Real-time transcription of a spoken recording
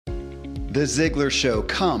The Ziglar Show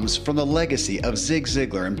comes from the legacy of Zig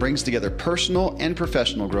Ziglar and brings together personal and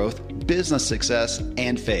professional growth, business success,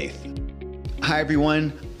 and faith. Hi,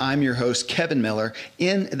 everyone. I'm your host, Kevin Miller.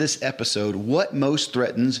 In this episode, what most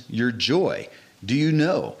threatens your joy? Do you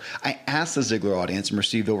know? I asked the Ziglar audience and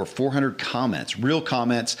received over 400 comments, real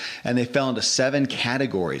comments, and they fell into 7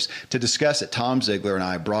 categories. To discuss it, Tom Ziglar and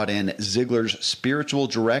I brought in Ziglar's spiritual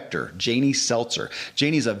director, Janie Seltzer.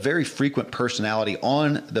 Janie's a very frequent personality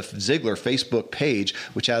on the Ziglar Facebook page,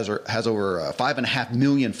 which has over 5.5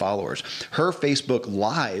 million followers. Her Facebook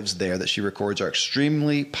lives there that she records are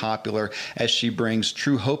extremely popular as she brings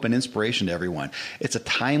true hope and inspiration to everyone. It's a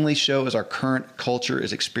timely show as our current culture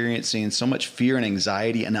is experiencing so much fear and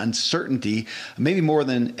anxiety and uncertainty, maybe more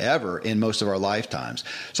than ever in most of our lifetimes.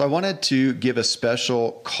 So I wanted to give a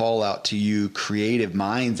special call out to you creative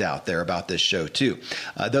minds out there about this show too.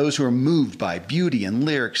 Those who are moved by beauty and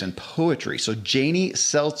lyrics and poetry. So Janie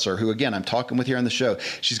Seltzer, who again, I'm talking with here on the show,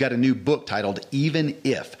 she's got a new book titled Even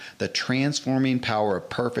If, The Transforming Power of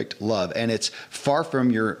Perfect Love. And it's far from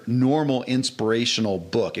your normal inspirational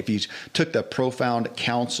book. If you took the profound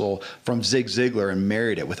counsel from Zig Ziglar and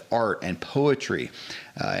married it with art and poetry,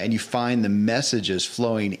 and you find the messages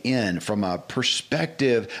flowing in from a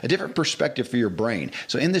different perspective for your brain.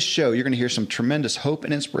 So in this show, you're going to hear some tremendous hope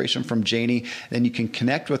and inspiration from Janie. Then you can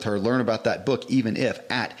connect with her, learn about that book, Even If,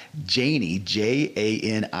 at Janie,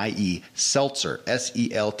 Janie, Seltzer, SELTZER.com.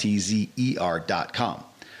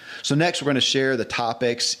 So next, we're going to share the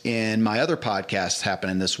topics in my other podcasts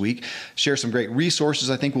happening this week, share some great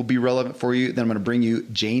resources I think will be relevant for you. Then I'm going to bring you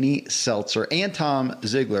Janie Seltzer and Tom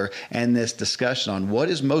Ziglar and this discussion on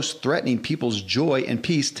what is most threatening people's joy and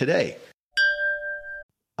peace today.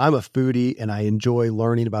 I'm a foodie and I enjoy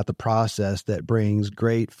learning about the process that brings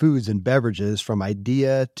great foods and beverages from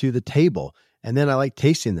idea to the table. And then I like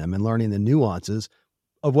tasting them and learning the nuances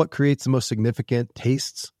of what creates the most significant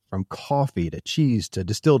tastes, from coffee to cheese to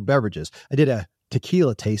distilled beverages. I did a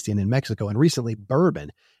tequila tasting in Mexico and recently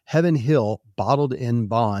bourbon. Heaven Hill bottled in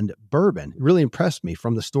bond bourbon really impressed me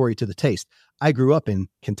from the story to the taste. I grew up in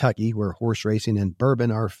Kentucky where horse racing and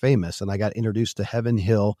bourbon are famous, and I got introduced to Heaven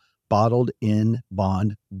Hill bottled in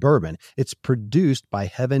bond bourbon. It's produced by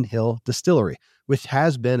Heaven Hill Distillery, which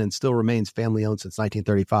has been and still remains family owned since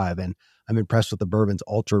 1935. And I'm impressed with the bourbon's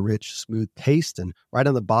ultra-rich, smooth taste. And right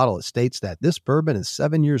on the bottle, it states that this bourbon is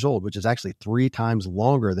 7 years old, which is actually 3 times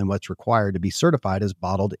longer than what's required to be certified as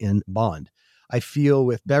bottled in bond. I feel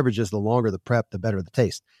with beverages, the longer the prep, the better the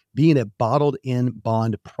taste. Being a bottled in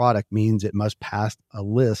bond product means it must pass a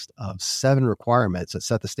list of 7 requirements that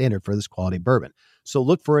set the standard for this quality bourbon. So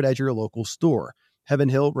look for it at your local store. Heaven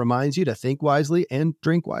Hill reminds you to think wisely and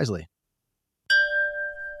drink wisely.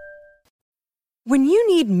 When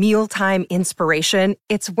you need mealtime inspiration,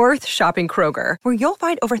 it's worth shopping Kroger, where you'll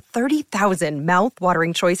find over 30,000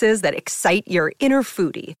 mouth-watering choices that excite your inner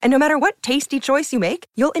foodie. And no matter what tasty choice you make,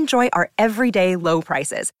 you'll enjoy our everyday low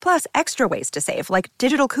prices, plus extra ways to save, like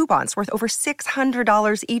digital coupons worth over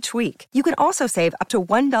 $600 each week. You can also save up to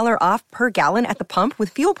 $1 off per gallon at the pump with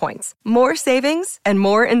fuel points. More savings and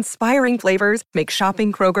more inspiring flavors make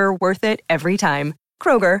shopping Kroger worth it every time.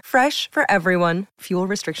 Kroger, fresh for everyone. Fuel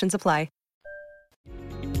restrictions apply.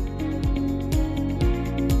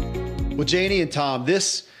 Well, Janie and Tom,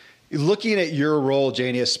 looking at your role,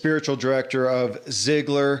 Janie, as spiritual director of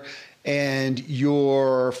Ziglar and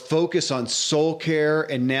your focus on soul care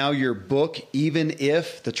and now your book, Even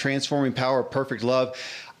If, The Transforming Power of Perfect Love,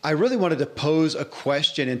 I really wanted to pose a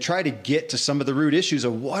question and try to get to some of the root issues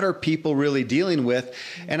of what are people really dealing with.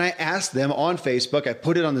 And I asked them on Facebook, I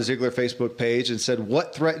put it on the Ziglar Facebook page and said,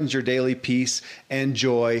 what threatens your daily peace and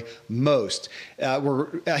joy most?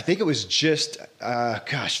 I think it was just,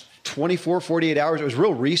 24, 48 hours. It was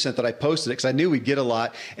real recent that I posted it because I knew we'd get a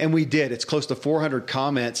lot, and we did. It's close to 400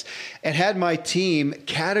 comments, and had my team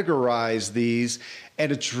categorize these,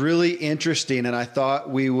 and it's really interesting. And I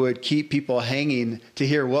thought we would keep people hanging to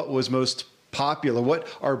hear what was most popular. What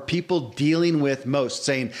are people dealing with most,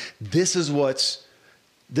 saying, this is what's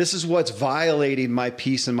violating my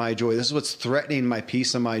peace and my joy. This is what's threatening my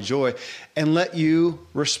peace and my joy, and let you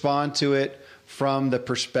respond to it from the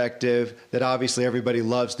perspective that obviously everybody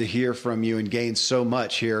loves to hear from you and gain so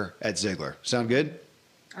much here at Ziglar. Sound good?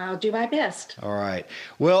 I'll do my best. All right.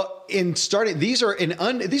 Well, in starting, these are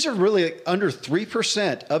really under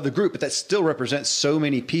 3% of the group, but that still represents so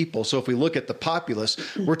many people. So if we look at the populace,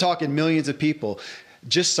 we're talking millions of people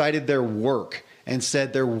just cited their work and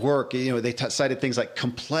said their work, they cited things like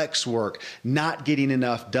complex work, not getting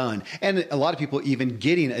enough done. And a lot of people even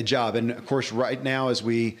getting a job. And of course, right now, as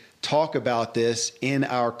we talk about this in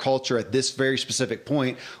our culture at this very specific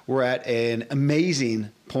point, we're at an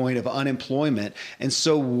amazing point of unemployment. And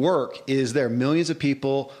so work is there. Millions of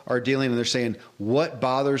people are dealing and they're saying, what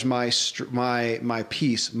bothers my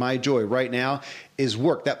peace, my joy right now is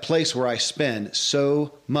work, that place where I spend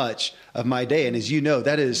so much of my day. And as you know,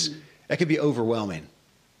 that can be overwhelming.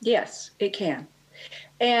 Yes, it can.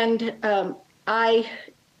 And I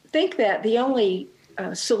think that the only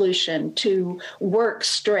solution to work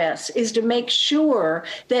stress is to make sure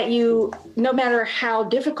that you, no matter how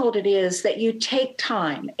difficult it is, that you take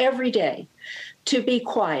time every day to be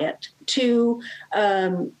quiet, to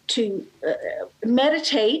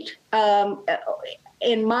meditate.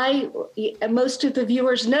 Most of the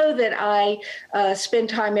viewers know that I spend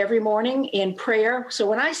time every morning in prayer. So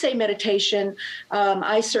when I say meditation,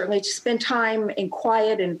 I certainly spend time in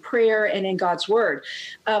quiet and prayer and in God's word.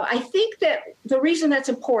 I think that the reason that's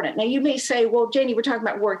important, now you may say, well, Janie, we're talking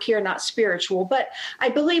about work here, not spiritual, but I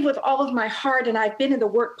believe with all of my heart, and I've been in the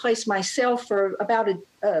workplace myself for about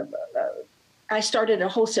I started a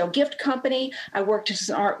wholesale gift company. I worked as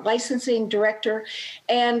an art licensing director,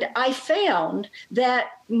 and I found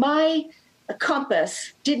that my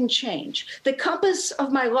compass didn't change. The compass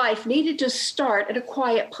of my life needed to start at a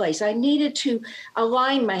quiet place. I needed to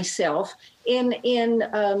align myself in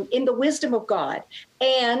the wisdom of God,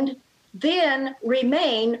 and then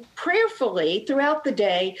remain prayerfully throughout the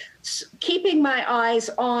day, keeping my eyes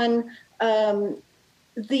on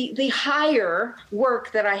the higher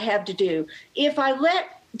work that I have to do. If I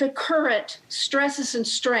let the current stresses and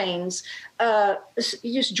strains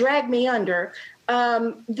just drag me under,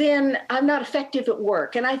 then I'm not effective at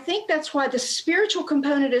work. And I think that's why the spiritual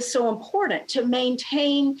component is so important, to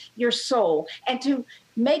maintain your soul and to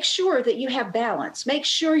make sure that you have balance. Make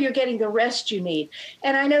sure you're getting the rest you need.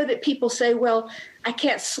 And I know that people say, well, I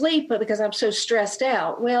can't sleep because I'm so stressed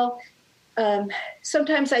out. Well,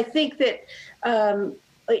 sometimes I think that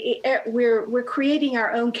we're creating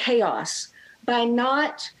our own chaos by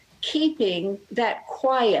not keeping that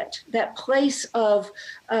quiet, that place of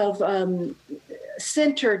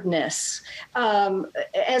centeredness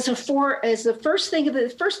as the first thing, the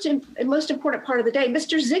first and most important part of the day.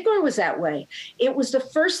 Mr. Ziegler was that way. It was the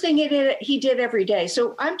first thing he did every day.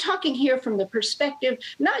 So I'm talking here from the perspective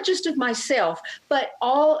not just of myself, but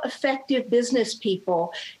all effective business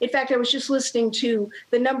people. In fact, I was just listening to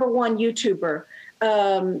the number one YouTuber.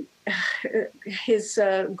 His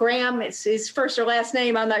Graham, it's his first or last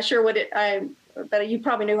name. I'm not sure but you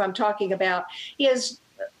probably know who I'm talking about. He has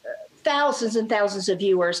thousands and thousands of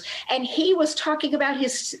viewers, and he was talking about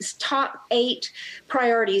his top 8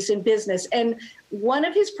 priorities in business. And one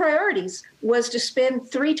of his priorities was to spend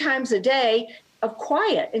 3 times a day of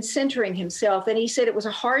quiet and centering himself. And he said it was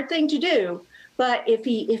a hard thing to do, but if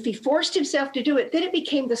he forced himself to do it, then it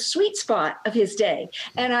became the sweet spot of his day.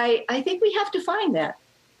 And I think we have to find that.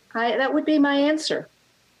 That would be my answer.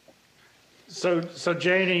 So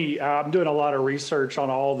Janie, I'm doing a lot of research on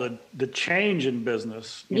all the change in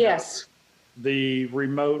business. Yes. The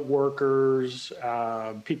remote workers,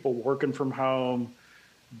 people working from home,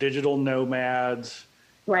 digital nomads.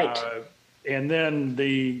 Right. And then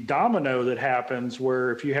the domino that happens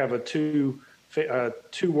where if you have a two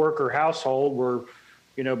worker household where,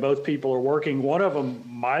 both people are working, one of them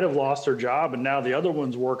might have lost their job and now the other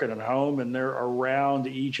one's working at home and they're around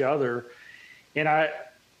each other. And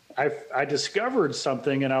I discovered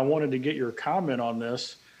something, and I wanted to get your comment on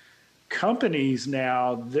this. Companies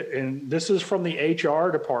now, and this is from the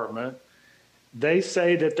HR department, they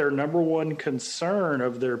say that their number one concern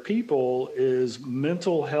of their people is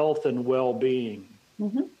mental health and well-being.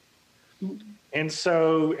 Mm-hmm. Mm-hmm. And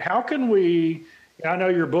so how can we, I know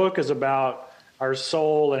your book is about our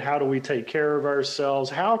soul and how do we take care of ourselves.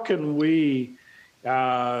 How can we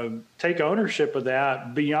take ownership of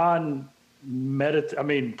that beyond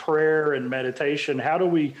prayer and meditation? How do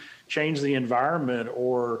we change the environment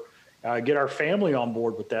or get our family on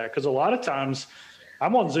board with that? Because a lot of times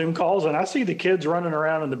I'm on Zoom calls and I see the kids running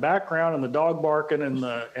around in the background and the dog barking and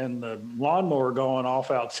the lawnmower going off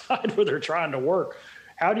outside where they're trying to work.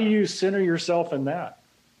 How do you center yourself in that?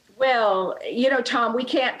 Well, Tom, we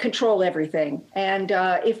can't control everything. And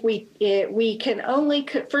if we can only,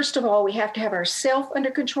 first of all, we have to have ourselves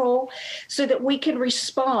under control so that we can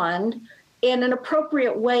respond in an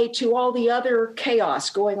appropriate way to all the other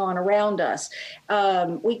chaos going on around us.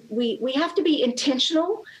 We have to be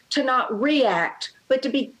intentional to not react, but to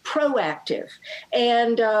be proactive.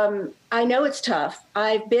 And I know it's tough.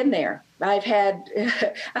 I've been there. I've had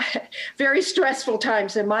very stressful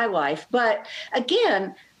times in my life. But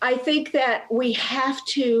again, I think that we have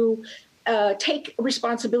to take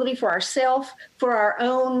responsibility for ourselves, for our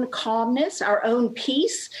own calmness, our own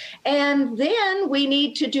peace. And then we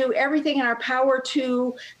need to do everything in our power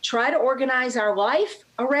to try to organize our life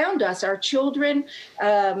around us, our children,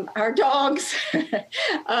 our dogs,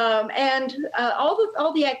 and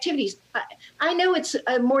all the activities. I know it's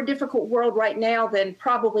a more difficult world right now than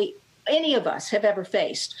probably any of us have ever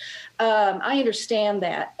faced. I understand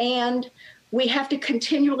that. And we have to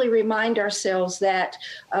continually remind ourselves that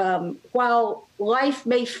while life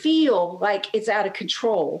may feel like it's out of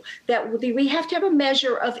control, that we have to have a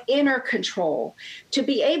measure of inner control to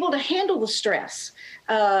be able to handle the stress.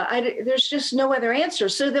 There's just no other answer.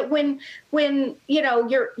 So that when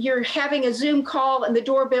you're having a Zoom call and the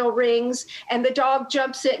doorbell rings and the dog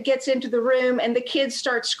gets into the room and the kids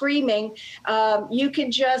start screaming, you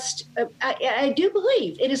can just. I do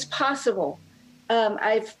believe it is possible.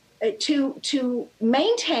 To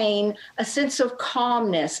maintain a sense of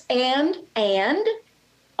calmness and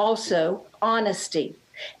also honesty.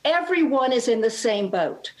 Everyone is in the same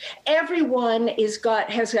boat. Everyone has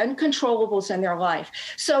uncontrollables in their life.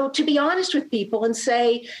 So to be honest with people and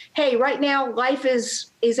say, hey, right now life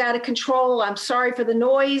is out of control. I'm sorry for the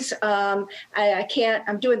noise. I can't,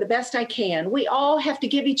 I'm doing the best I can. We all have to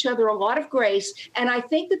give each other a lot of grace. And I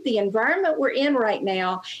think that the environment we're in right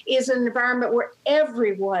now is an environment where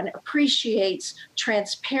everyone appreciates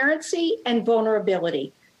transparency and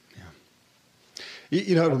vulnerability.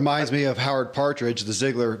 You know, it reminds me of Howard Partridge, the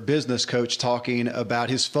Ziglar business coach, talking about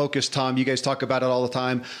his focus, Tom. You guys talk about it all the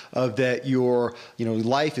time, of that your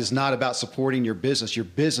life is not about supporting your business. Your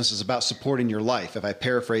business is about supporting your life, if I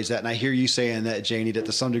paraphrase that. And I hear you saying that, Janie, that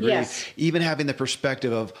to some degree, yes. Even having the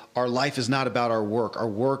perspective of our life is not about our work. Our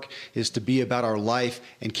work is to be about our life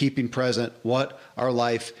and keeping present what our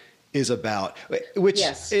life is about, which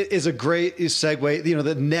yes. is a great segue.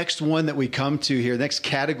 The next one that we come to here, next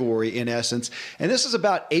category in essence, and this is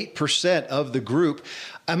about 8% of the group.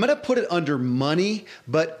 I'm going to put it under money,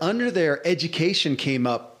 but under there, education came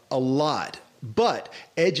up a lot. But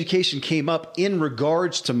education came up in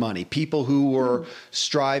regards to money, people who were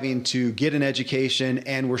striving to get an education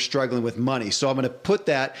and were struggling with money. So I'm going to put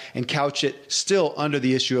that and couch it still under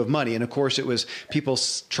the issue of money. And of course, it was people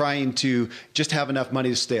trying to just have enough money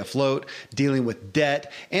to stay afloat, dealing with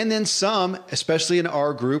debt. And then some, especially in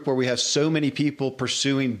our group where we have so many people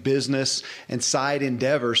pursuing business and side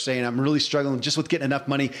endeavors, saying, I'm really struggling just with getting enough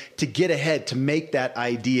money to get ahead, to make that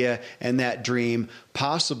idea and that dream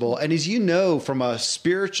possible. And as you know, from a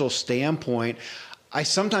spiritual standpoint, I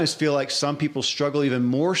sometimes feel like some people struggle even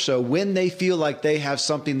more so when they feel like they have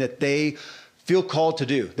something that they feel called to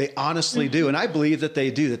do. They honestly do. And I believe that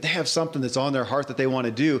they do, that they have something that's on their heart that they want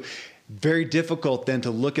to do. Very difficult then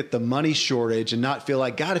to look at the money shortage and not feel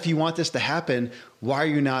like, God, if you want this to happen, why are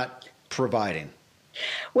you not providing?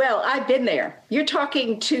 Well, I've been there. You're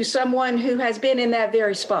talking to someone who has been in that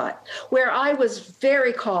very spot where I was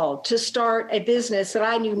very called to start a business that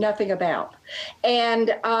I knew nothing about.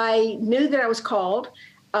 And I knew that I was called.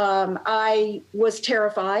 I was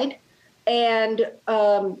terrified. And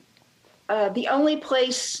the only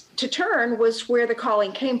place to turn was where the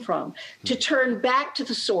calling came from, to turn back to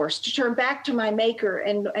the source, to turn back to my maker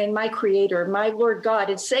and my creator, my Lord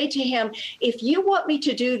God, and say to him, if you want me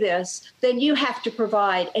to do this, then you have to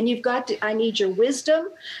provide. And I need your wisdom,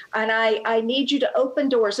 and I need you to open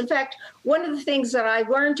doors. In fact, one of the things that I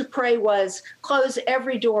learned to pray was close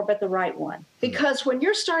every door but the right one. Because when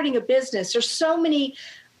you're starting a business, there's so many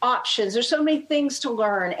options. There's so many things to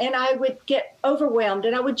learn. And I would get overwhelmed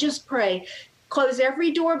and I would just pray, close every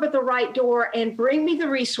door but the right door and bring me the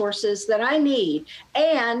resources that I need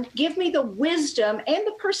and give me the wisdom and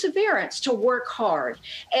the perseverance to work hard.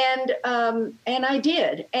 And I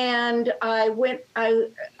did. And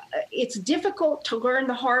it's difficult to learn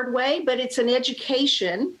the hard way, but it's an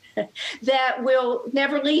education that will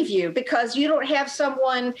never leave you because you don't have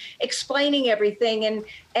someone explaining everything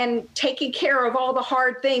and taking care of all the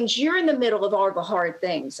hard things. You're in the middle of all the hard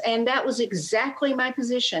things. And that was exactly my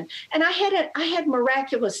position. And I had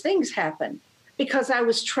miraculous things happen because I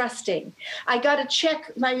was trusting. I got to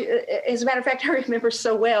check as a matter of fact, I remember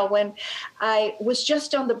so well when I was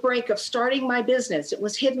just on the brink of starting my business. It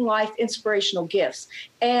was Hidden Life Inspirational Gifts.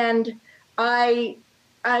 And I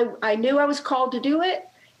knew I was called to do it.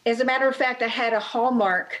 As a matter of fact, I had a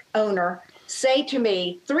Hallmark owner say to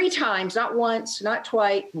me 3 times, not once, not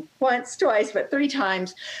twice, but 3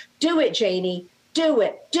 times, do it, Janie, do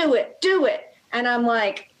it, do it, do it. And I'm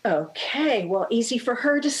like, okay, well, easy for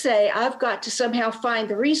her to say. I've got to somehow find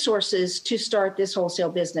the resources to start this wholesale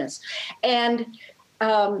business. And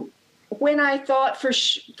when I thought for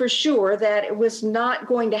sure that it was not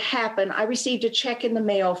going to happen, I received a check in the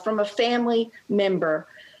mail from a family member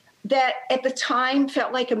that at the time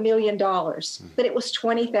felt like $1 million, but it was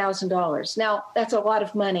 $20,000. Now, that's a lot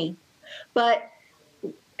of money, but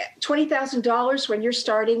 $20,000 when you're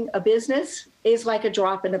starting a business is like a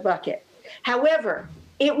drop in a bucket. However,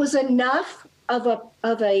 it was enough of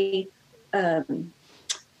a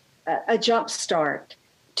jump start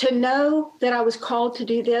to know that I was called to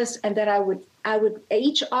do this, and that I would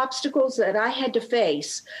each obstacles that I had to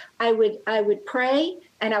face, I would pray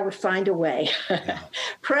and I would find a way.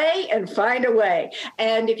 Pray and find a way.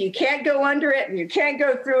 And if you can't go under it and you can't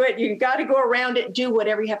go through it, you got to go around it, do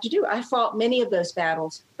whatever you have to do. I fought many of those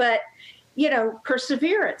battles, but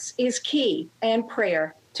perseverance is key, and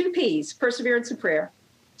prayer. 2 P's, perseverance and prayer.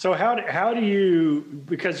 So how do you,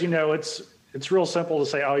 because it's real simple to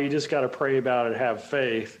say, oh, you just got to pray about it, have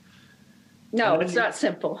faith. No, it's not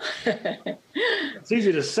simple. It's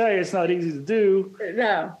easy to say, it's not easy to do.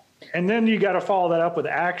 No. And then you got to follow that up with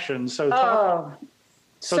action. So talk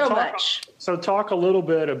a little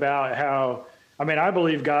bit about how, I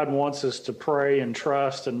believe God wants us to pray and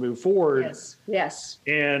trust and move forward. Yes.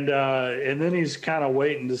 And then he's kind of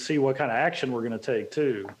waiting to see what kind of action we're going to take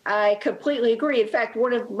too. I completely agree. In fact,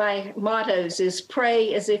 one of my mottos is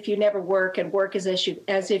pray as if you never work, and work as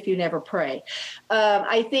if you never pray.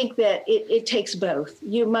 I think that it takes both.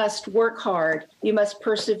 You must work hard. You must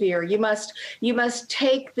persevere. You must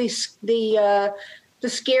take the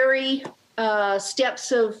scary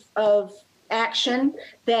steps of action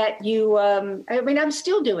that you, I'm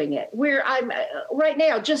still doing it. I'm right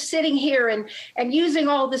now just sitting here and using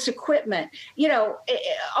all this equipment,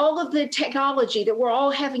 all of the technology that we're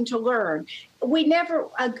all having to learn. We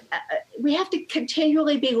have to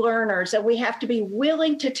continually be learners, and we have to be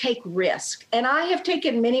willing to take risk. And I have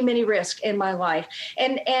taken many, many risks in my life.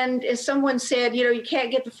 And as someone said, you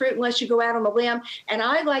can't get the fruit unless you go out on the limb. And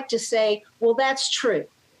I like to say, well, that's true.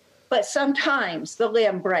 But sometimes the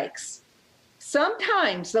limb breaks.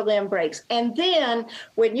 And then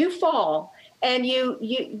when you fall and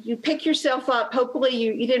you pick yourself up, hopefully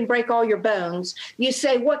you didn't break all your bones, you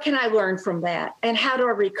say, what can I learn from that? And how do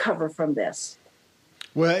I recover from this?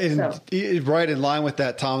 Well, right in line with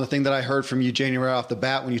that, Tom, the thing that I heard from you, Janie, right off the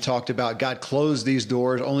bat when you talked about God closed these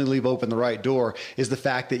doors, only leave open the right door, is the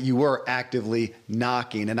fact that you were actively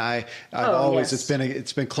knocking. And I've always, yes,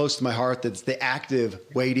 it's been close to my heart that it's the active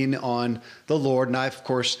waiting on the Lord. And I've, of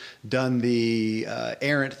course, done the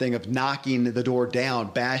errant thing of knocking the door down,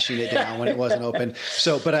 bashing it down when it wasn't open.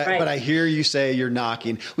 But I hear you say you're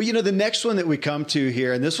knocking. Well, the next one that we come to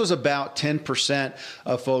here, and this was about 10%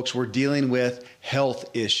 of folks were dealing with health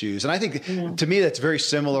issues. And I think to me, that's very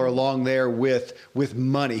similar along there with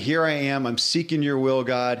money. Here I am, I'm seeking your will,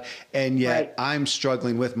 God, and yet I'm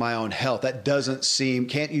struggling with my own health. That doesn't seem,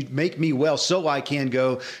 can't you make me well so I can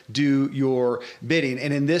go do your bidding?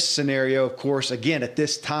 And in this scenario, of course, again, at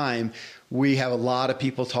this time, we have a lot of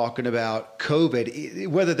people talking about COVID,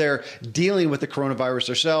 whether they're dealing with the coronavirus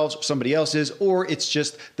themselves, somebody else is, or it's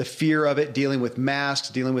just the fear of it, dealing with masks,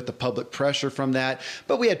 dealing with the public pressure from that.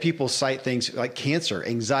 But we had people cite things like cancer,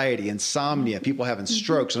 anxiety, insomnia, people having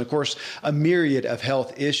strokes, and of course, a myriad of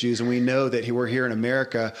health issues. And we know that we're here in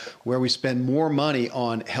America where we spend more money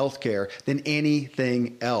on healthcare than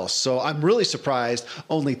anything else. So I'm really surprised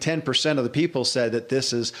only 10% of the people said that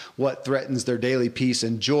this is what threatens their daily peace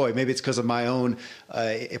and joy. Maybe it's because of my own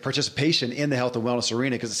participation in the health and wellness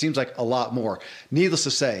arena, because it seems like a lot more. Needless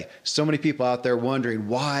to say, so many people out there wondering,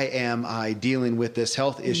 why am I dealing with this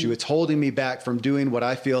health issue? It's holding me back from doing what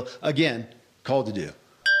I feel, again, called to do.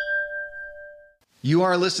 You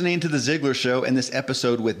are listening to The Ziglar Show, and this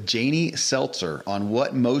episode with Janie Seltzer on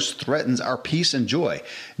what most threatens our peace and joy.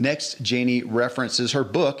 Next, Janie references her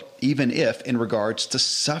book, Even If, in regards to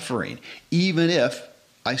suffering. Even if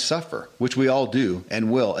I suffer, which we all do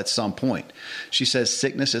and will at some point. She says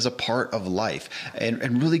sickness is a part of life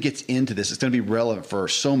and really gets into this. It's going to be relevant for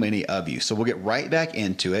so many of you. So we'll get right back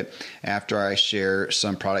into it after I share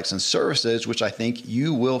some products and services, which I think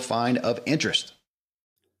you will find of interest.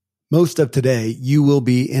 Most of today, you will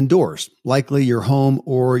be indoors, likely your home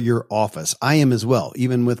or your office. I am as well.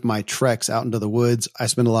 Even with my treks out into the woods, I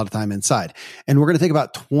spend a lot of time inside. And we're going to think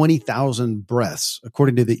about 20,000 breaths.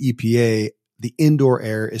 According to the EPA, the indoor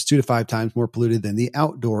air is 2 to 5 times more polluted than the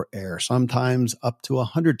outdoor air, sometimes up to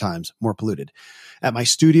 100 times more polluted. At my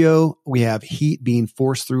studio, we have heat being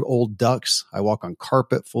forced through old ducts. I walk on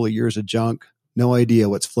carpet full of years of junk. No idea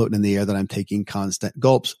what's floating in the air that I'm taking constant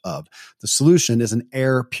gulps of. The solution is an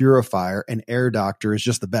air purifier, and Air Doctor is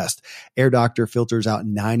just the best. Air Doctor filters out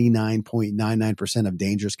 99.99% of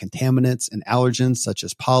dangerous contaminants and allergens such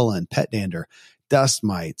as pollen, pet dander, dust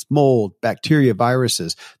mites, mold, bacteria,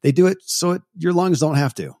 viruses. They do it so your lungs don't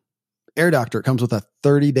have to. Air Doctor comes with a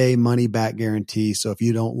 30-day money-back guarantee, so if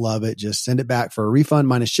you don't love it, just send it back for a refund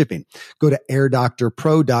minus shipping. Go to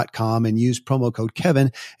airdoctorpro.com and use promo code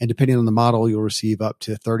Kevin, and depending on the model, you'll receive up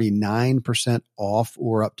to 39% off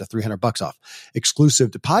or up to $300 off.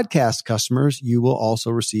 Exclusive to podcast customers, you will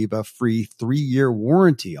also receive a free 3-year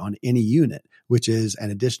warranty on any unit, which is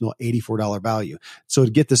an additional $84 value. So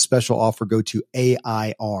to get this special offer, go to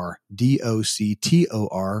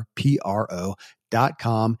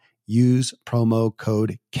airdoctorpro.com. Use promo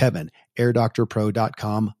code Kevin,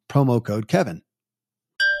 airdoctorpro.com, promo code Kevin.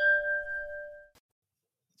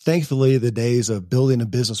 Thankfully, the days of building a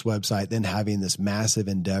business website, then having this massive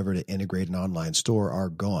endeavor to integrate an online store are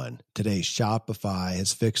gone. Today, Shopify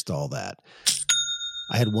has fixed all that.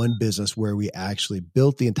 I had one business where we actually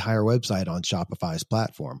built the entire website on Shopify's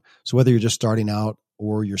platform. So whether you're just starting out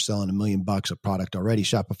or you're selling $1 million of product already,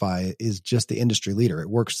 Shopify is just the industry leader. It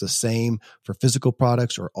works the same for physical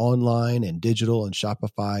products or online and digital, and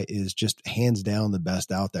Shopify is just hands down the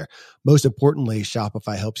best out there. Most importantly,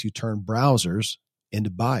 Shopify helps you turn browsers into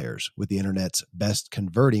buyers with the internet's best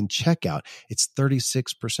converting checkout. It's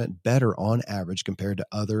 36% better on average compared to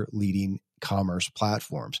other leading commerce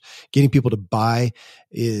platforms. Getting people to buy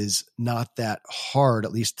is not that hard,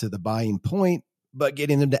 at least to the buying point, but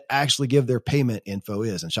getting them to actually give their payment info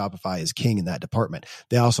is, and Shopify is king in that department.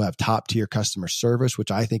 They also have top tier customer service,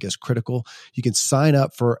 which I think is critical. You can sign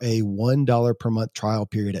up for a $1 per month trial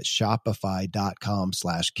period at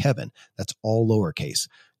shopify.com/Kevin. That's all lowercase.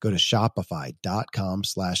 Go to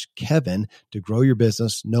shopify.com/Kevin to grow your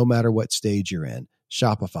business no matter what stage you're in.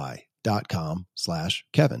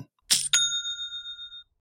 Shopify.com/Kevin.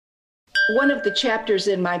 One of the chapters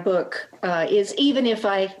in my book is even if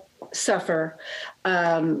I suffer,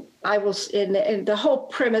 I will, in the whole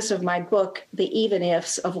premise of my book, the even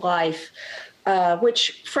ifs of life,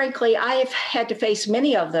 which frankly, I have had to face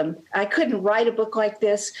many of them. I couldn't write a book like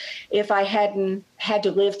this if I hadn't had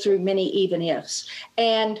to live through many even ifs.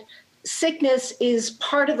 And sickness is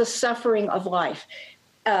part of the suffering of life.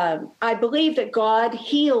 I believe that God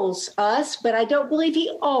heals us, but I don't believe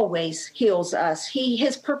he always heals us.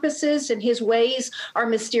 His purposes and his ways are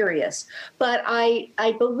mysterious. But I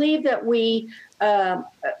believe that we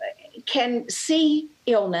can see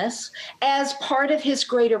illness as part of his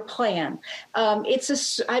greater plan. I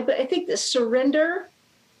think that surrender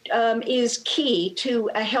is key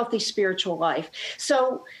to a healthy spiritual life.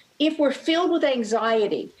 So if we're filled with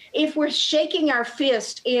anxiety, if we're shaking our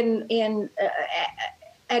fist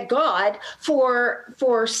at God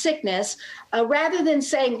for sickness, rather than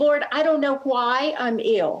saying, Lord, I don't know why I'm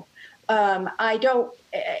ill.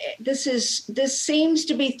 This seems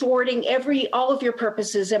to be thwarting all of your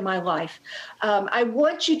purposes in my life. I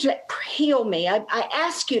want you to heal me. I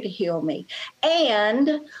ask you to heal me.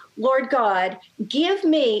 And Lord God, give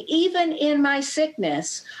me, even in my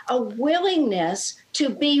sickness, a willingness to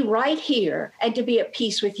be right here and to be at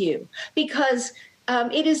peace with you. Because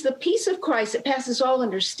it is the peace of Christ that passes all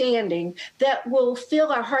understanding that will fill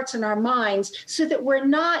our hearts and our minds so that we're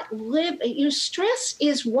not stress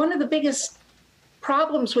is one of the biggest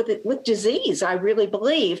problems with disease, I really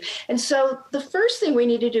believe. And so the first thing we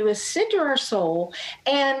need to do is center our soul.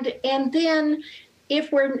 And then if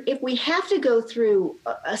we have to go through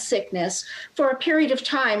a sickness for a period of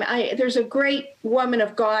time, there's a great woman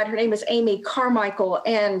of God. Her name is Amy Carmichael,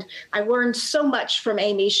 and I learned so much from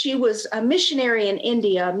Amy. She was a missionary in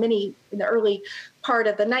India, in the early part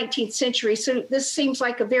of the 19th century. So this seems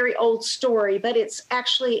like a very old story, but it's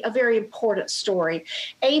actually a very important story.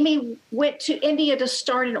 Amy went to India to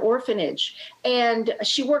start an orphanage, and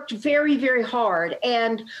she worked very, very hard.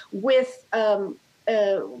 And with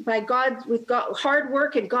hard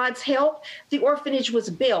work and God's help, the orphanage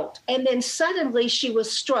was built. And then suddenly she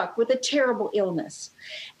was struck with a terrible illness.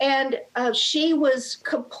 And she was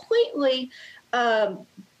completely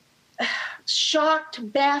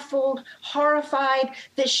shocked, baffled, horrified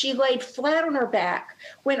that she laid flat on her back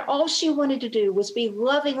when all she wanted to do was be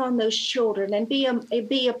loving on those children and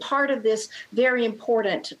be a part of this very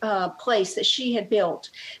important place that she had built.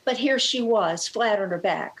 But here she was, flat on her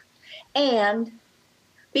back. And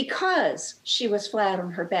because she was flat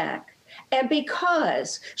on her back, and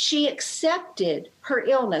because she accepted her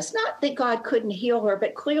illness, not that God couldn't heal her,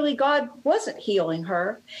 but clearly God wasn't healing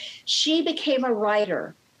her, she became a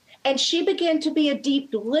writer. And she began to be a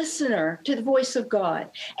deep listener to the voice of God.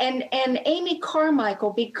 And Amy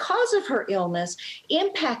Carmichael, because of her illness,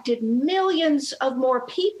 impacted millions of more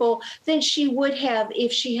people than she would have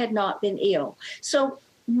if she had not been ill. So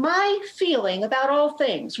my feeling about all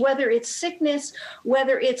things, whether it's sickness,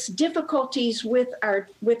 whether it's difficulties with our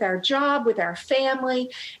job, with our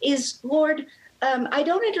family, is, Lord, I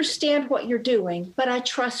don't understand what you're doing, but I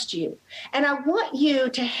trust you. And I want you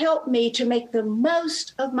to help me to make the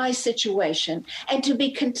most of my situation and to be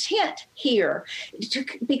content here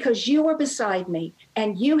because you are beside me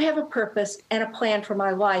and you have a purpose and a plan for my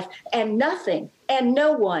life, and nothing and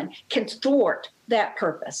no one can thwart that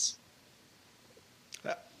purpose.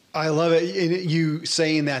 I love it. You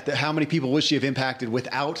saying that how many people would she have impacted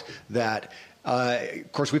without that?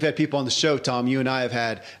 Of course, we've had people on the show, Tom. You and I have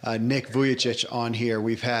had Nick Vujicic on here.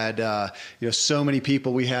 We've had so many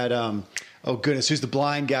people. We had oh goodness, who's the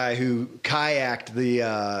blind guy who kayaked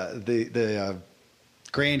the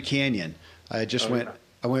Grand Canyon?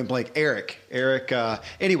 I went blank. Eric.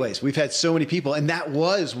 Anyways, we've had so many people, and that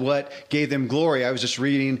was what gave them glory. I was just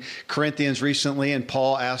reading Corinthians recently, and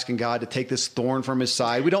Paul asking God to take this thorn from his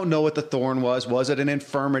side. We don't know what the thorn was. Was it an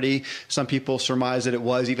infirmity? Some people surmise that it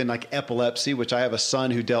was even like epilepsy, which I have a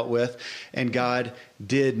son who dealt with, and God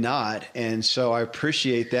did not. And so I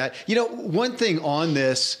appreciate that. One thing on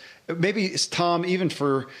this, maybe it's, Tom, even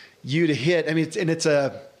for you to hit, I mean,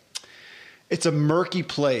 it's a murky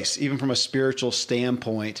place, even from a spiritual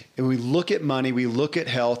standpoint. And we look at money, we look at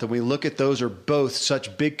health, and we look at those are both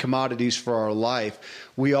such big commodities for our life.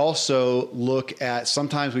 We also look at,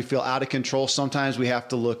 sometimes we feel out of control. Sometimes we have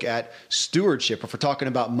to look at stewardship. If we're talking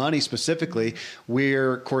about money specifically,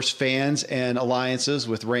 we're, of course, fans and alliances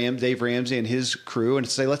with Dave Ramsey and his crew, and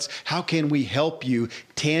say, how can we help you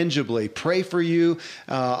tangibly? Pray for you,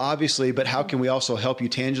 obviously, but how can we also help you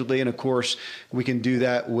tangibly? And of course, we can do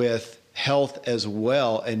that with health as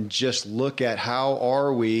well, and just look at how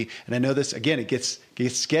are we, and I know this, again, it gets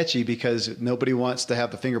sketchy because nobody wants to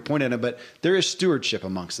have the finger pointed at it, but there is stewardship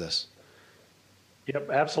amongst this. Yep,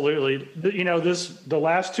 absolutely. The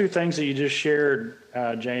last two things that you just shared,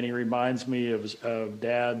 Janie, reminds me of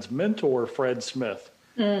Dad's mentor, Fred Smith.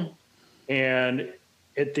 And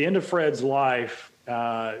at the end of Fred's life,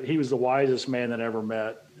 he was the wisest man that I ever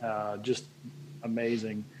met, just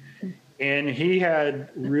amazing. And he had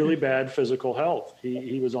really bad physical health.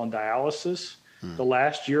 He was on dialysis. The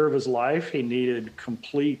last year of his life, he needed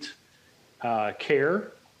complete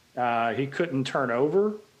care. He couldn't turn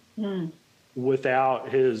over without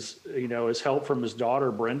his help from his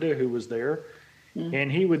daughter, Brenda, who was there.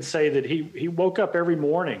 And he would say that he woke up every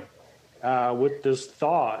morning with this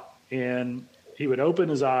thought, and he would open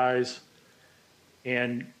his eyes,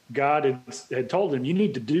 and God had told him, you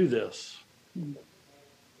need to do this.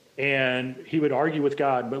 And he would argue with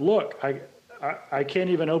God, but look, I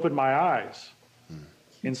can't even open my eyes.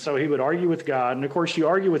 And so he would argue with God. And of course, you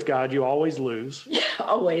argue with God, you always lose. Yeah,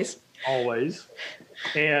 always.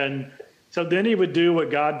 And so then he would do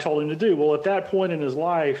what God told him to do. Well, at that point in his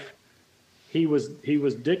life, he was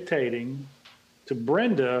dictating to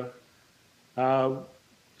Brenda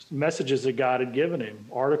messages that God had given him,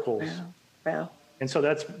 articles. Wow. And so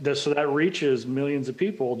that reaches millions of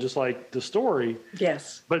people, just like the story.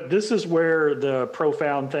 Yes. But this is where the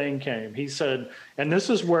profound thing came. He said, and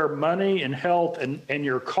this is where money and health and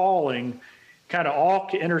your calling kind of all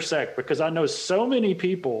intersect, because I know so many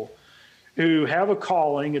people who have a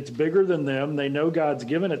calling, it's bigger than them. They know God's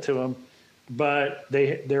given it to them, but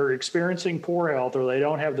they're experiencing poor health, or they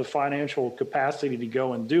don't have the financial capacity to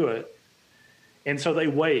go and do it. And so they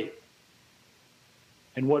wait.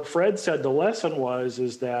 And what Fred said the lesson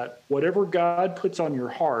is that whatever God puts on your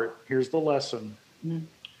heart, here's the lesson.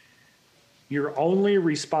 Your only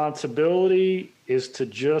responsibility is to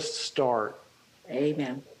just start.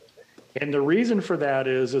 Amen. And the reason for that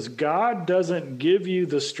is God doesn't give you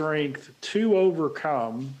the strength to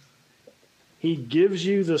overcome. He gives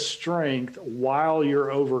you the strength while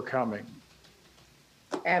you're overcoming.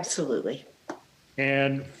 Absolutely.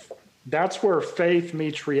 And that's where faith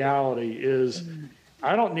meets reality is.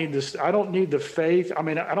 I don't need this. I don't need the faith. I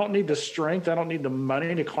mean, I don't need the strength. I don't need the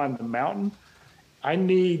money to climb the mountain. I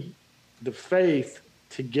need the faith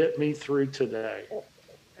to get me through today.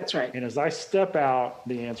 That's right. And as I step out,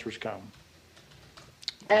 the answers come.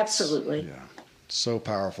 Absolutely. Yeah. So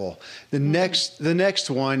powerful. The next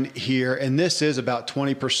one here, and this is about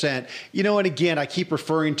 20%. And again, I keep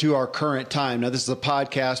referring to our current time. Now, this is a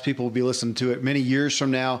podcast. People will be listening to it many years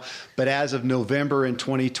from now. But as of November in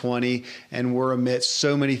 2020, and we're amidst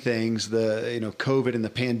so many things, the COVID and the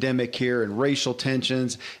pandemic here, and racial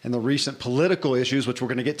tensions, and the recent political issues, which we're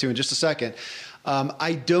going to get to in just a second.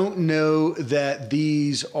 I don't know that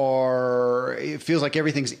these are, it feels like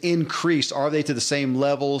everything's increased. Are they to the same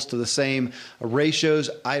levels, to the same ratios?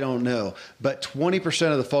 I don't know. But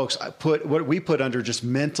 20% of the folks what we put under just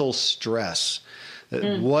mental stress.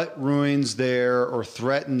 What ruins their or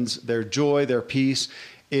threatens their joy, their peace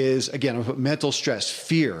is, again, mental stress,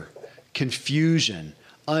 fear, confusion,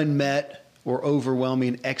 unmet or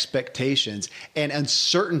overwhelming expectations, and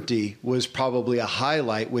uncertainty was probably a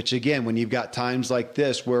highlight, which again, when you've got times like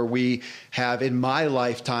this where we have in my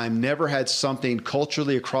lifetime never had something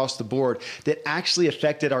culturally across the board that actually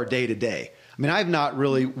affected our day to day. I mean, I've not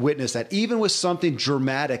really witnessed that, even with something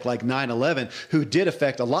dramatic like 9/11, who did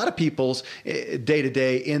affect a lot of people's day to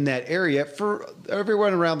day in that area. For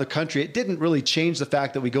everyone around the country, it didn't really change the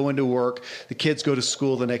fact that we go into work, the kids go to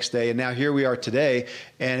school the next day, and now here we are today,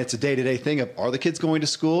 and it's a day to day thing of, are the kids going to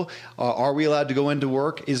school? Are we allowed to go into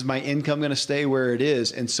work? Is my income going to stay where it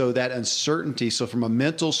is? And so that uncertainty, so from a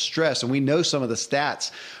mental stress, and we know some of the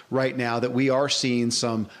stats right now that we are seeing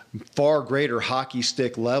some far greater hockey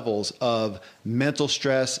stick levels of mental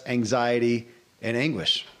stress, anxiety, and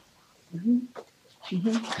anguish. Mm-hmm.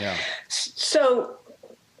 Mm-hmm. Yeah. So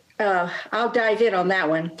I'll dive in on that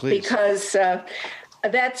one. Please. Because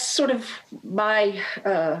that's sort of my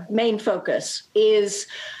main focus is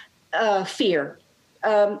fear.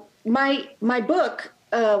 My book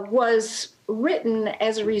was written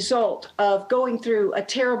as a result of going through a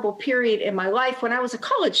terrible period in my life when I was a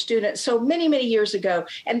college student, so many, many years ago.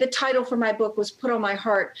 And the title for my book was Put on My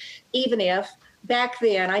Heart, Even If. Back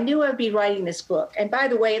then, I knew I'd be writing this book. And by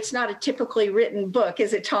the way, it's not a typically written book,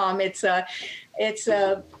 is it, Tom? It's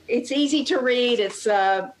easy to read.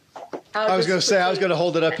 I was going to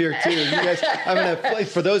hold it up here too. You guys, I'm going to,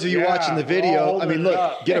 for those of you watching the video, I mean,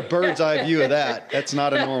 look, get a bird's eye view of that. That's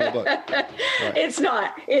not a normal book. Right. It's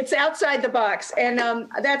not. It's outside the box. And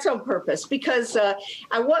that's on purpose because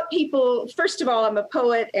I want people, first of all, I'm a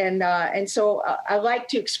poet. And so I like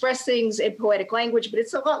to express things in poetic language, but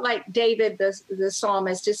it's a lot like David, the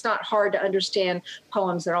psalmist. It's not hard to understand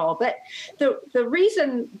poems at all. But the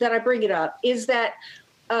reason that I bring it up is that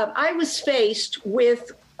I was faced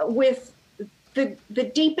with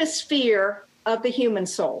the deepest fear of the human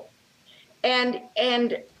soul. And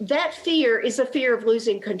that fear is a fear of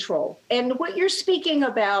losing control. And what you're speaking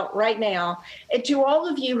about right now, and to all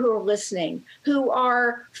of you who are listening, who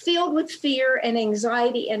are filled with fear and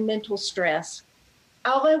anxiety and mental stress,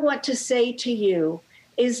 all I want to say to you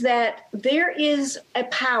is that there is a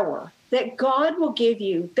power that God will give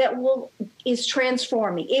you that is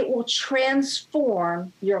transforming. It will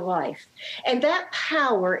transform your life. And that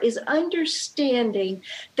power is understanding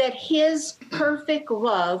that his perfect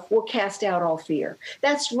love will cast out all fear.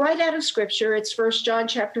 That's right out of Scripture. It's 1 John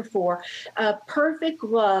chapter 4. Perfect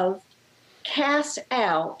love casts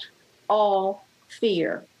out all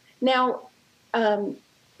fear. Now,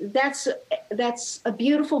 that's a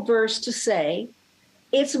beautiful verse to say.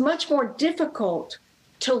 It's much more difficult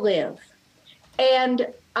to live. And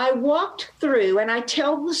I walked through, and I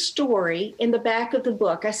tell the story in the back of the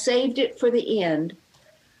book. I saved it for the end.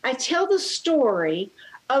 I tell the story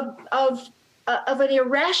of an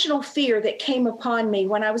irrational fear that came upon me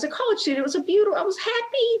when I was a college student. It was I was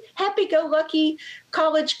happy-go-lucky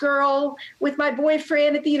college girl with my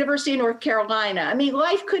boyfriend at the University of North Carolina. I mean,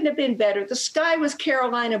 life couldn't have been better. The sky was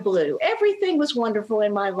Carolina blue. Everything was wonderful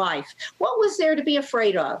in my life. What was there to be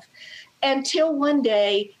afraid of? Until one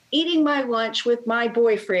day, eating my lunch with my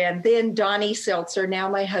boyfriend, then Donnie Seltzer, now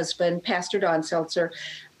my husband, Pastor Don Seltzer,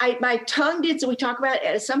 my tongue did, so we talk about,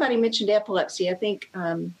 somebody mentioned epilepsy. I think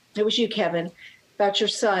it was you, Kevin, about your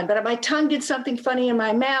son. But my tongue did something funny in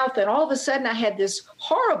my mouth, and all of a sudden I had this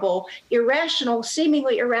horrible,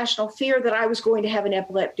 seemingly irrational fear that I was going to have an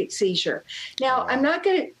epileptic seizure. Now, I'm not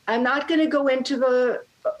going to go into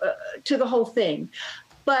the whole thing,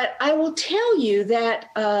 but I will tell you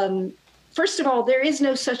that first of all, there is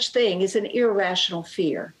no such thing as an irrational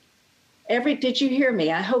fear. Did you hear me?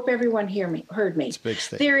 I hope everyone heard me. It's a big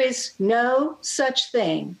thing. There is no such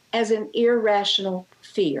thing as an irrational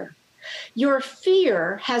fear. Your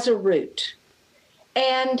fear has a root,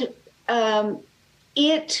 and there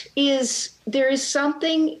is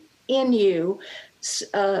something in you,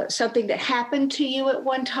 something that happened to you at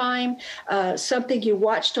one time, something you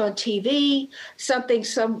watched on TV, something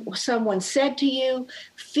someone said to you.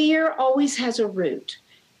 Fear always has a root.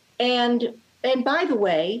 And by the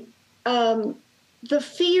way, the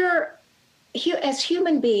fear, as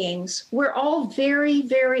human beings, we're all very,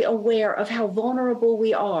 very aware of how vulnerable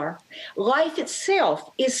we are. Life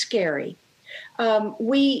itself is scary.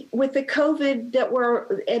 With the COVID that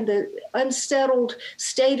we're in, the unsettled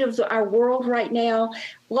state of our world right now,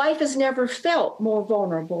 life has never felt more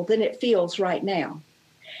vulnerable than it feels right now.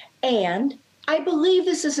 And I believe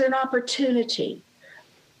this is an opportunity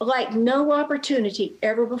like no opportunity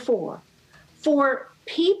ever before for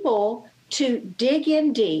people to dig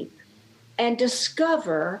in deep and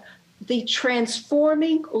discover the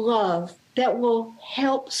transforming love that will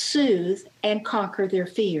help soothe and conquer their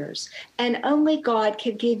fears. And only God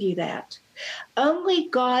can give you that. Only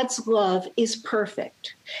God's love is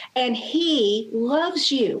perfect. And He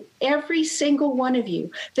loves you, every single one of you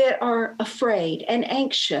that are afraid and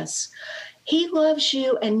anxious. He loves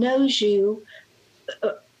you and knows you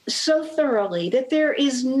so thoroughly that there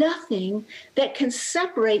is nothing that can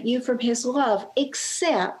separate you from His love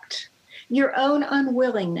except your own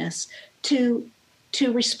unwillingness to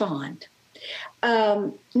respond.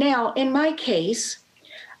 Now, in my case,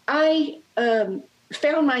 I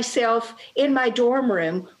found myself in my dorm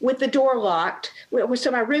room with the door locked,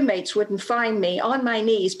 so my roommates wouldn't find me, on my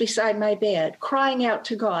knees beside my bed, crying out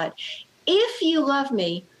to God, if you love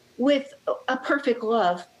me with a perfect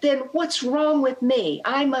love, then what's wrong with me?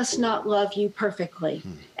 I must not love you perfectly.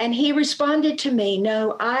 And He responded to me,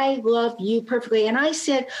 no, I love you perfectly. And I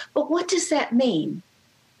said, but what does that mean?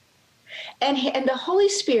 And the Holy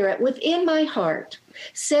Spirit within my heart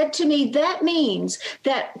said to me, that means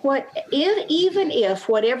that even if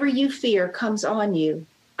whatever you fear comes on you,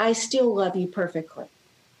 I still love you perfectly.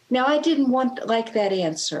 Now, I didn't want like that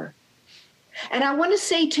answer. And I want to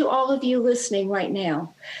say to all of you listening right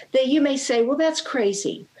now that you may say, well, that's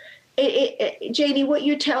crazy. Janie, what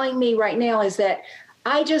you're telling me right now is that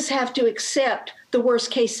I just have to accept the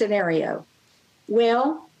worst case scenario.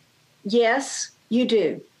 Well, yes, you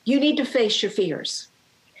do. You need to face your fears.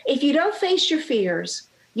 If you don't face your fears,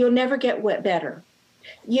 you'll never get better.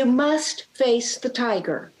 You must face the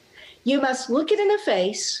tiger. You must look it in the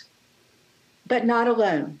face, but not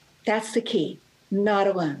alone. That's the key, not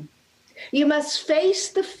alone. You must face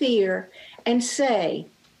the fear and say,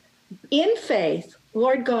 in faith,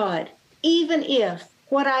 Lord God, even if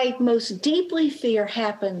what I most deeply fear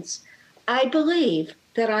happens, I believe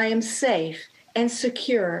that I am safe and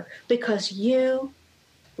secure because you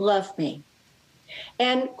love me.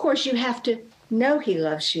 And of course, you have to know He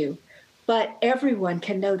loves you, but everyone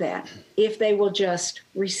can know that if they will just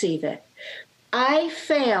receive it. I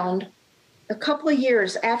found a couple of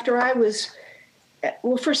years after I was,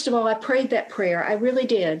 well, first of all, I prayed that prayer. I really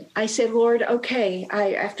did. I said, Lord, okay,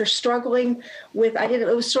 after struggling with,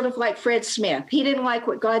 it was sort of like Fred Smith. He didn't like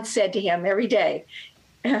what God said to him every day.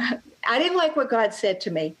 I didn't like what God said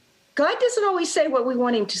to me. God doesn't always say what we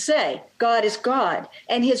want Him to say. God is God,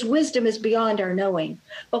 and His wisdom is beyond our knowing.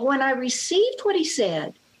 But when I received what He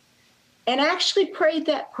said and actually prayed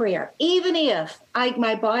that prayer, even if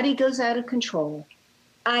my body goes out of control,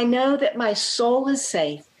 I know that my soul is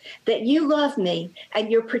safe, that you love me and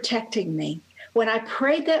you're protecting me. When I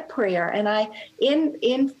prayed that prayer and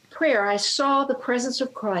in prayer, I saw the presence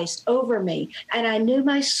of Christ over me and I knew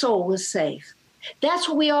my soul was safe. That's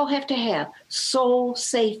what we all have to have, soul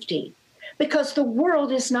safety, because the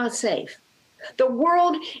world is not safe. The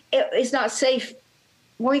world is not safe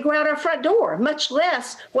when we go out our front door, much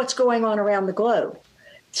less what's going on around the globe.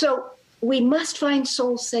 So we must find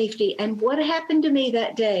soul safety. And what happened to me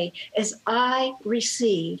that day is I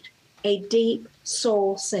received a deep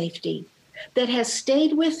soul safety that has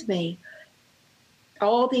stayed with me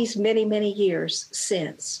all these many, many years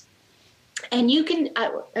since. And you can,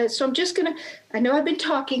 so I'm just going to, I know I've been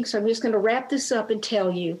talking, so I'm just going to wrap this up and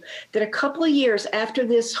tell you that a couple of years after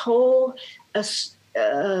this whole, this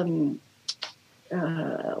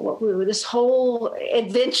whole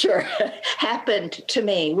adventure happened to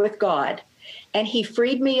me with God, and He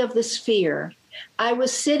freed me of this fear, I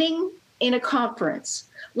was sitting in a conference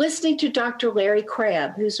listening to Dr. Larry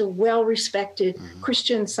Crabb, who's a well-respected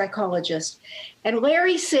Christian psychologist. And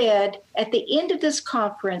Larry said at the end of this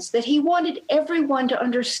conference that he wanted everyone to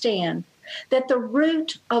understand that the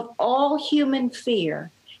root of all human fear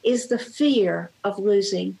is the fear of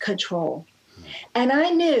losing control. And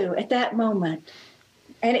I knew at that moment,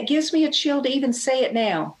 and it gives me a chill to even say it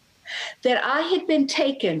now, that I had been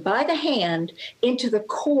taken by the hand into the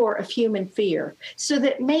core of human fear, so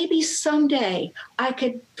that maybe someday I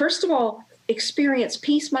could, first of all, experience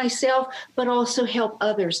peace myself, but also help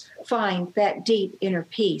others find that deep inner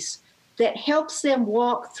peace that helps them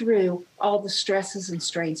walk through all the stresses and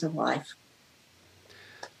strains of life.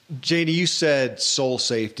 Janie, you said soul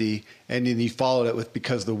safety, and then you followed it with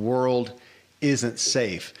because the world isn't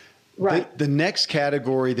safe. Right. The next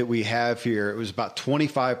category that we have here, it was about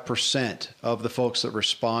 25% of the folks that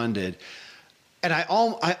responded And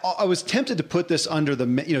I was tempted to put this under the,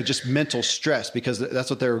 just mental stress, because that's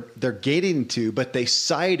what they're getting to, but they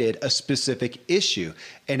cited a specific issue,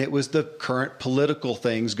 and it was the current political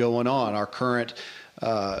things going on, our current,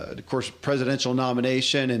 of course, presidential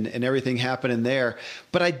nomination and everything happening there.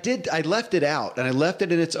 But I left it out, and I left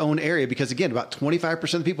it in its own area because, again, about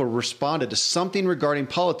 25% of people responded to something regarding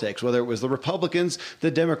politics, whether it was the Republicans, the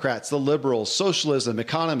Democrats, the liberals, socialism,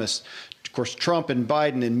 economists, of course, Trump and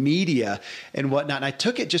Biden and media and whatnot. And I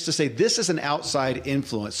took it just to say this is an outside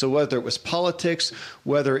influence. So whether it was politics,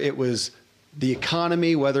 whether it was the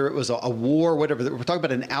economy, whether it was a war, whatever, we're talking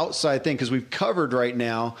about an outside thing, because we've covered right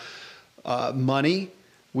now money,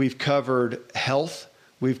 we've covered health,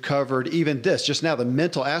 we've covered even this, just now, the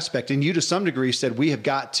mental aspect. And you, to some degree, said we have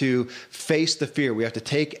got to face the fear. We have to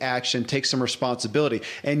take action, take some responsibility.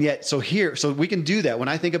 And yet, so we can do that. When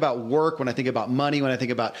I think about work, when I think about money, when I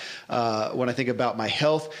think about my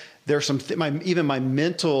health, there's even my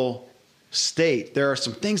mental state, there are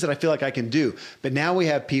some things that I feel like I can do. But now we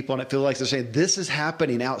have people, and I feel like they're saying, this is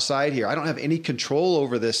happening outside here. I don't have any control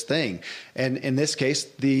over this thing. And in this case,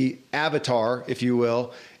 the avatar, if you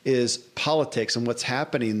will, is politics and what's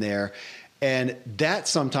happening there. And that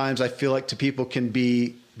sometimes I feel like to people can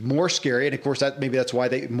be more scary. And of course, that's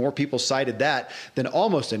why more people cited that than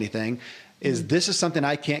almost anything, is this is something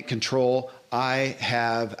I can't control. I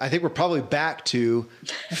think we're probably back to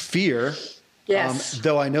fear. Yes.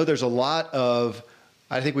 Though I know there's a lot of,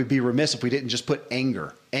 I think we'd be remiss if we didn't just put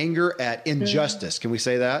anger at injustice. Can we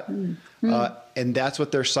say that? And that's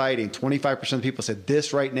what they're citing. 25% of people said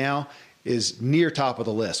this right now is near top of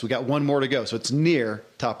the list. We got one more to go. So it's near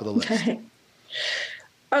top of the list.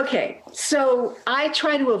 Okay. So I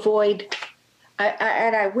try to avoid,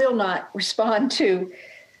 and I will not respond to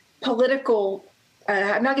political,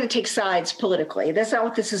 I'm not going to take sides politically. That's not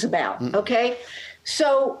what this is about. Okay.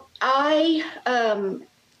 So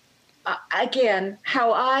again,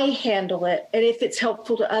 how I handle it, and if it's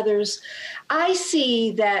helpful to others, I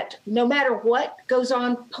see that no matter what goes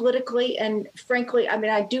on politically, and frankly,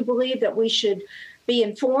 I do believe that we should be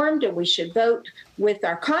informed and we should vote with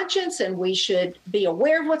our conscience and we should be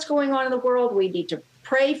aware of what's going on in the world. We need to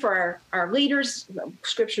pray for our leaders.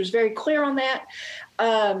 Scripture is very clear on that.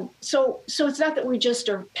 So it's not that we just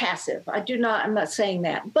are passive. I'm not saying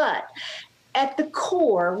that, but at the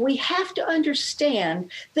core, we have to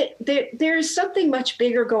understand that there is something much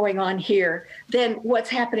bigger going on here than what's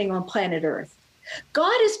happening on planet Earth.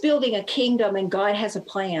 God is building a kingdom, and God has a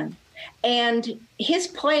plan. And his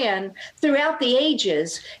plan throughout the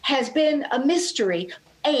ages has been a mystery.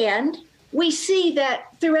 And we see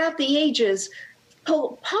that throughout the ages,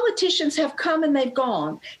 politicians have come and they've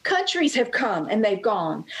gone. Countries have come and they've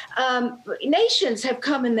gone. Nations have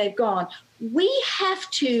come and they've gone. We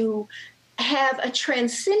have to have a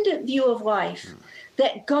transcendent view of life,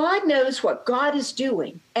 that God knows what God is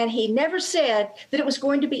doing. And he never said that it was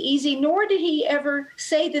going to be easy, nor did he ever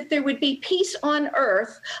say that there would be peace on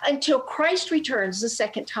earth until Christ returns the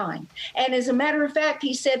second time. And as a matter of fact,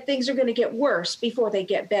 he said things are going to get worse before they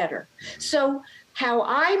get better. So how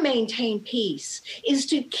I maintain peace is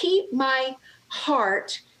to keep my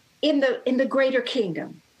heart in the greater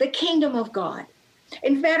kingdom, the kingdom of God.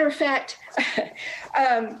 As a matter of fact,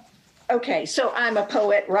 okay, so I'm a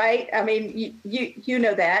poet, right? You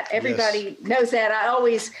know that. Everybody knows that. I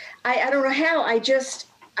don't know how,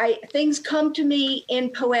 things come to me in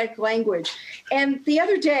poetic language. And the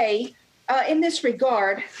other day, in this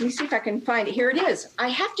regard, let me see if I can find it. Here it is. I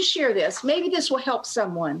have to share this. Maybe this will help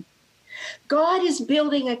someone. God is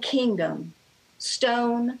building a kingdom,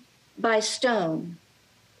 stone by stone,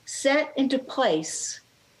 set into place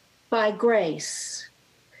by grace,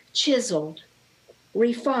 chiseled,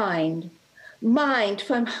 refined, mind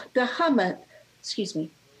from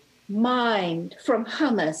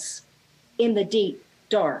humus in the deep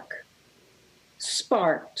dark,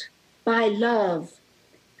 sparked by love,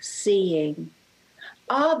 seeing.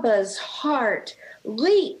 Abba's heart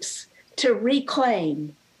leaps to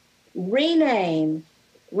reclaim, rename,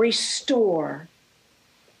 restore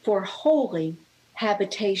for holy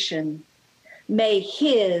habitation. May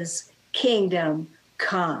his kingdom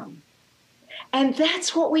come. And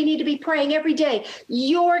that's what we need to be praying every day.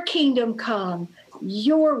 Your kingdom come,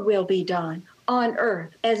 your will be done on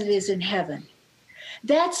earth as it is in heaven.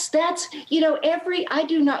 I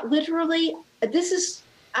do not literally,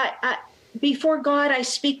 before God, I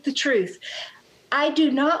speak the truth. I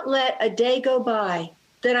do not let a day go by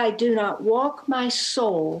that I do not walk my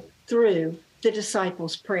soul through the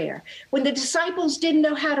disciples' prayer. When the disciples didn't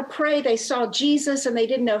know how to pray, they saw Jesus and they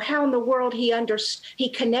didn't know how in the world he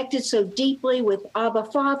connected so deeply with Abba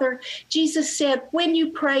Father. Jesus said, when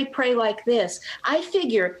you pray, pray like this. I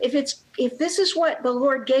figure if this is what the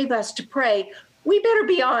Lord gave us to pray, we better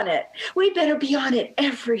be on it. We better be on it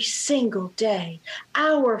every single day.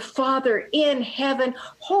 Our Father in heaven,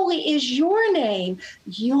 holy is your name.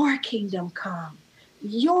 Your kingdom come.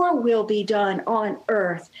 Your will be done on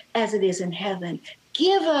earth as it is in heaven.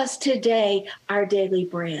 Give us today our daily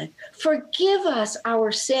bread. Forgive us our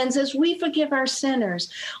sins as we forgive our sinners.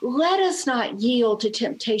 Let us not yield to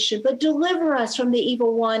temptation, but deliver us from the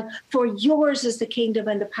evil one. For yours is the kingdom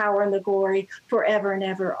and the power and the glory forever and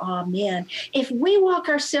ever. Amen. If we walk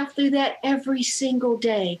ourselves through that every single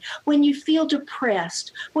day, when you feel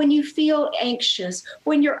depressed, when you feel anxious,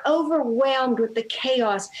 when you're overwhelmed with the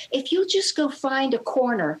chaos, if you just go find a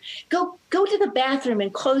corner, go to the bathroom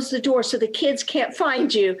and close the door so the kids can't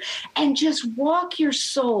find you, and just walk your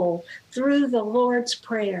soul through the Lord's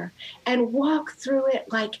Prayer and walk through it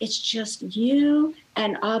like it's just you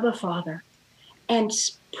and Abba Father, and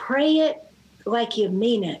pray it like you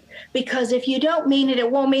mean it. Because if you don't mean it, it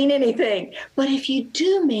won't mean anything. But if you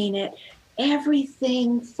do mean it,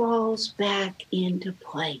 everything falls back into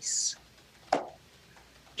place.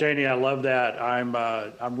 Janie, I love that.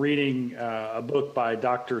 I'm reading a book by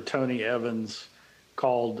Dr. Tony Evans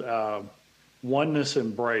called Oneness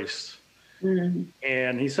Embraced. Mm-hmm.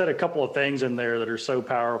 And he said a couple of things in there that are so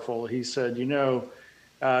powerful. He said,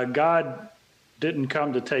 God didn't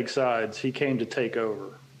come to take sides. He came to take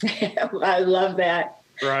over. I love that.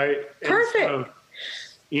 Right? Perfect. And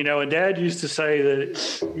so, and Dad used to say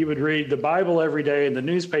that he would read the Bible every day and the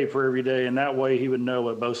newspaper every day, and that way he would know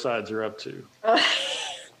what both sides are up to.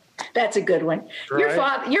 That's a good one.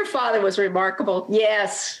 Right? Your father was remarkable.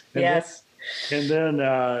 Yes. Yes. And then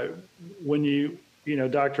when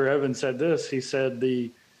Dr. Evans said this, he said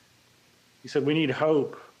we need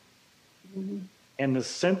hope. Mm-hmm. And the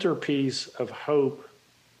centerpiece of hope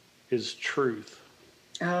is truth.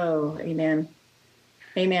 Oh, amen.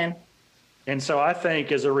 Amen. And so I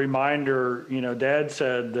think as a reminder, Dad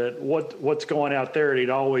said that what's going out there, and he'd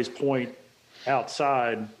always point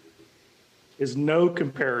outside, is no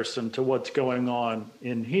comparison to what's going on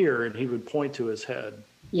in here, and he would point to his head.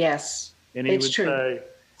 Yes, and he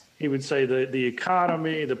would say the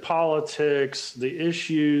economy, the politics, the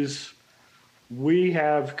issues, we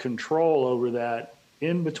have control over that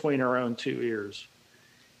in between our own two ears.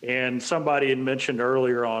 And somebody had mentioned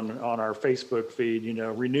earlier on our Facebook feed,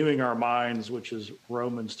 renewing our minds, which is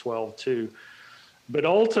Romans 12:2. But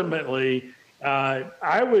ultimately,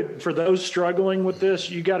 I would, for those struggling with this,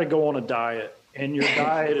 you got to go on a diet, and your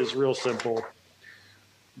diet is real simple.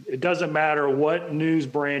 It doesn't matter what news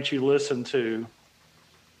branch you listen to,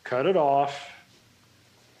 cut it off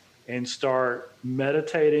and start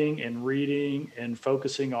meditating and reading and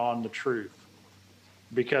focusing on the truth,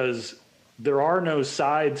 because there are no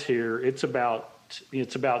sides here. It's about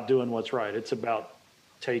doing what's right. It's about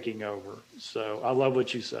taking over. So I love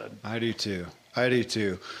what you said. I do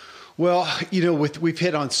too. Well, we've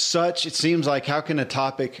hit on such, it seems like, how can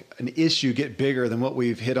an issue get bigger than what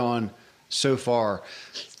we've hit on so far?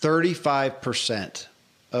 35%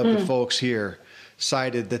 of the folks here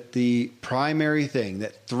cited that the primary thing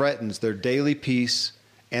that threatens their daily peace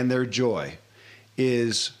and their joy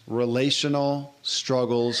is relational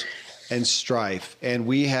struggles and strife. And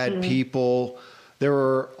we had people, there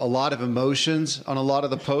were a lot of emotions on a lot of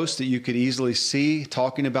the posts that you could easily see,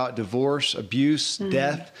 talking about divorce, abuse,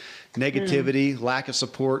 death, negativity, lack of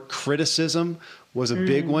support. Criticism was a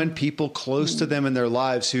big one. People close to them in their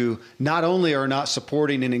lives who not only are not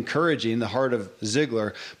supporting and encouraging the heart of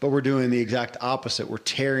Ziglar, but we're doing the exact opposite. We're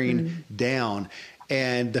tearing down.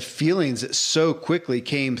 And the feelings that so quickly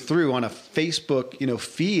came through on a Facebook,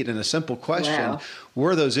 feed, and a simple question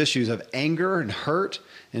were those issues of anger and hurt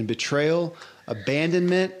and betrayal,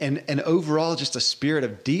 abandonment, and overall just a spirit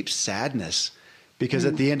of deep sadness. Because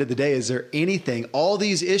at the end of the day, is there anything, all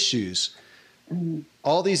these issues,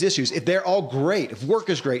 if they're all great, if work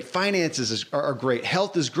is great, finances are great,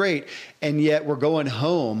 health is great, and yet we're going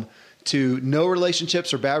home to no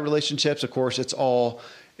relationships or bad relationships, of course, it's all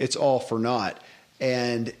for naught.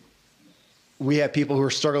 And we have people who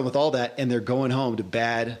are struggling with all that, and they're going home to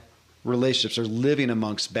bad relationships. They're living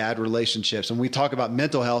amongst bad relationships. And we talk about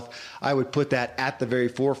mental health, I would put that at the very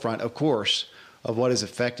forefront, of course, of what is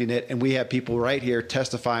affecting it. And we have people right here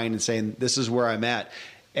testifying and saying, this is where I'm at.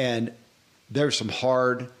 And there's some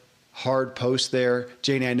hard posts there.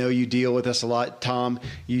 Janie, I know you deal with this a lot. Tom,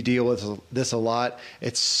 you deal with this a lot.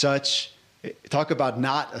 It's such Talk about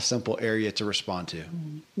not a simple area to respond to.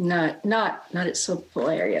 Not a simple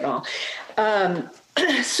area at all.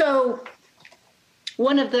 So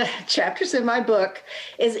one of the chapters in my book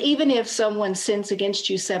is, even if someone sins against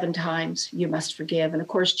you 7 times, you must forgive. And of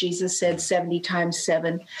course, Jesus said 70 times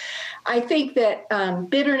 7. I think that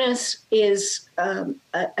bitterness is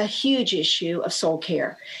a huge issue of soul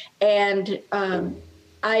care. And I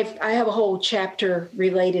have a whole chapter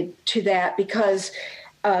related to that because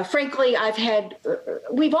frankly,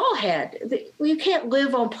 we've all had, you can't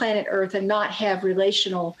live on planet Earth and not have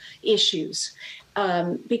relational issues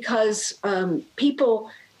because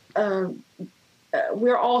people,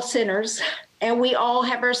 we're all sinners and we all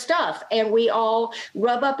have our stuff and we all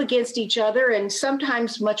rub up against each other, and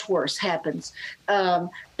sometimes much worse happens.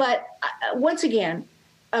 But once again,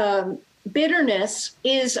 bitterness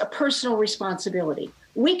is a personal responsibility.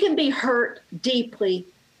 We can be hurt, deeply,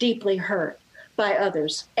 deeply hurt by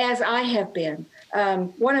others, as I have been.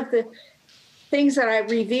 One of the things that I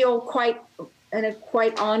reveal quite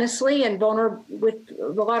honestly and with a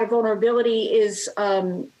lot of vulnerability is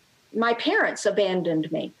my parents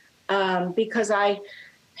abandoned me because I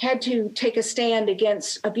had to take a stand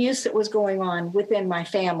against abuse that was going on within my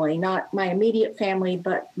family, not my immediate family,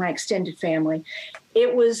 but my extended family.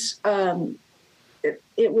 It was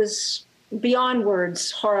beyond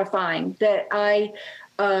words horrifying that I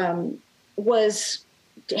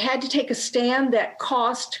had to take a stand that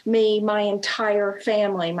cost me my entire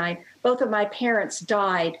family. Both of my parents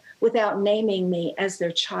died without naming me as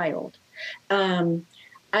their child.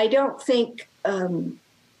 I don't think it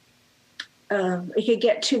could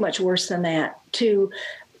get too much worse than that, to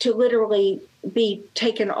literally be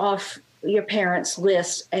taken off your parents'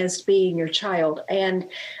 list as being your child. And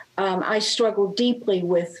I struggled deeply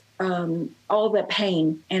with all the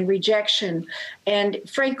pain and rejection, and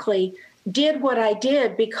frankly, did what I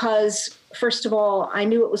did because, first of all, I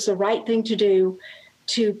knew it was the right thing to do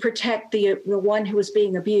to protect the one who was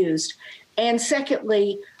being abused. And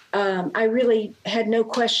secondly, I really had no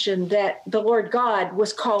question that the Lord God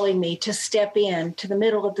was calling me to step in to the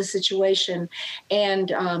middle of the situation.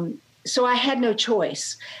 And so I had no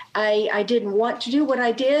choice. I didn't want to do what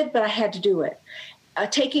I did, but I had to do it.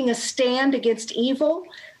 Taking a stand against evil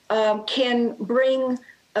can bring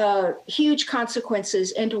huge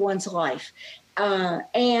consequences into one's life.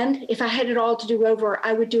 And if I had it all to do over,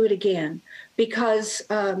 I would do it again because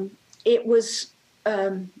it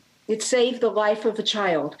saved the life of a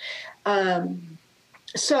child.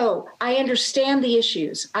 So I understand the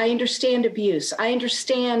issues. I understand abuse. I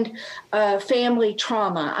understand family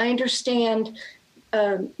trauma. I understand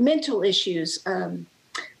mental issues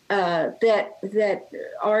that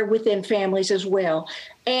are within families as well.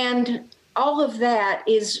 And all of that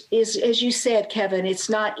is, as you said, Kevin, it's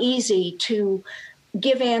not easy to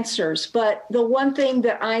give answers. But the one thing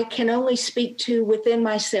that I can only speak to within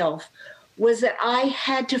myself was that I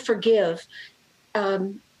had to forgive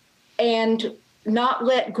and not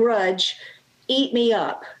let grudge eat me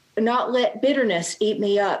up, not let bitterness eat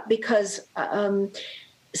me up, because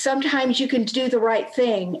sometimes you can do the right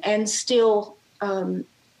thing and still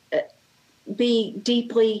be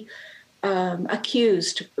deeply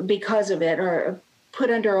accused because of it, or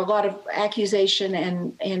put under a lot of accusation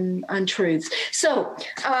and untruths. So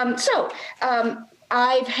I've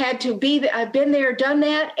been there, done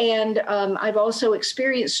that, and I've also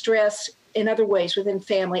experienced stress in other ways within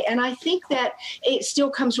family. And I think that it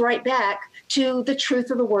still comes right back to the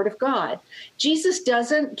truth of the Word of God. Jesus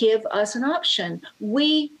doesn't give us an option.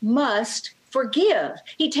 We must forgive.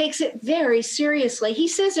 He takes it very seriously. He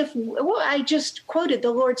says, I just quoted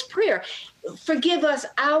the Lord's Prayer, forgive us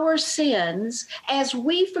our sins as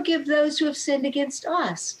we forgive those who have sinned against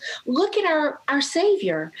us. Look at our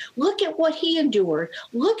Savior. Look at what he endured.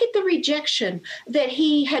 Look at the rejection that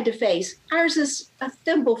he had to face. Ours is a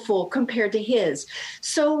thimbleful compared to his.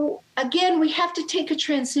 So again, we have to take a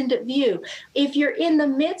transcendent view. If you're in the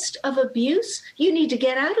midst of abuse, you need to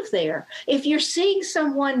get out of there. If you're seeing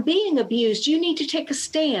someone being abused, you need to take a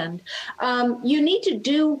stand. You need to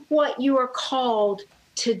do what you are called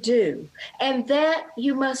to do. And that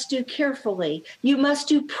you must do carefully. You must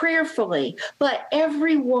do prayerfully. But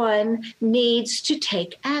everyone needs to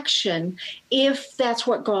take action if that's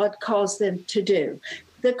what God calls them to do.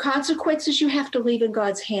 The consequences you have to leave in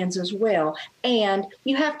God's hands as well. And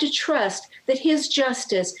you have to trust that his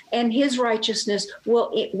justice and his righteousness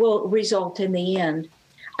will result in the end.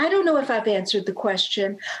 I don't know if I've answered the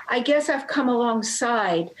question. I guess I've come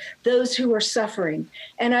alongside those who are suffering.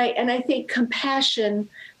 And I think compassion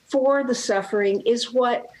for the suffering is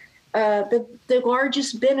what the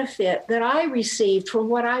largest benefit that I received from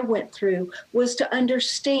what I went through was to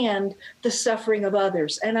understand the suffering of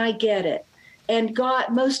others. And I get it. And God,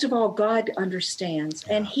 most of all, God understands,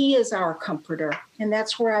 and He is our comforter. And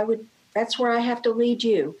that's where I have to lead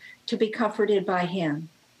you, to be comforted by Him.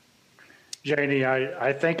 Janie,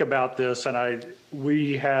 I think about this, and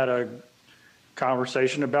we had a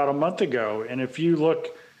conversation about a month ago. And if you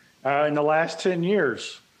look in the last 10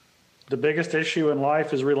 years, the biggest issue in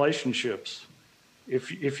life is relationships.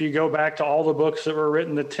 If you go back to all the books that were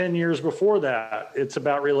written the 10 years before that, it's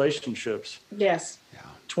about relationships. Yes.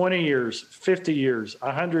 20 years, 50 years,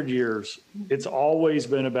 100 years, it's always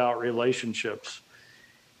been about relationships.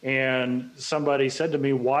 And somebody said to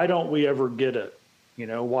me, why don't we ever get it?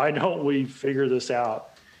 Why don't we figure this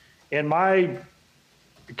out? And my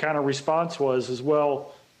kind of response was,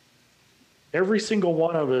 well, every single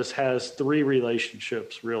one of us has 3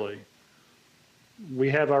 relationships, really. We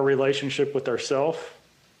have our relationship with ourselves,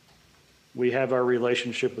 we have our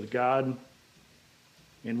relationship with God,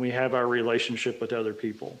 and we have our relationship with other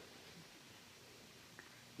people.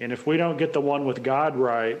 And if we don't get the one with God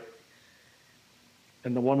right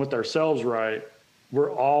and the one with ourselves right,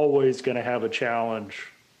 we're always going to have a challenge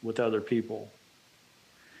with other people.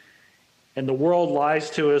 And the world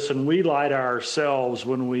lies to us, and we lie to ourselves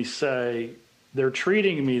when we say, they're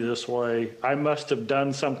treating me this way, I must have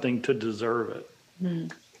done something to deserve it.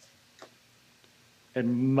 Mm.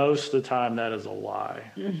 And most of the time that is a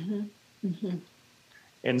lie. Mm-hmm. Mm-hmm.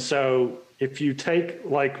 And so if you take,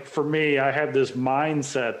 like for me, I have this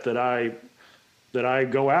mindset that I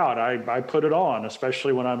go out, I put it on,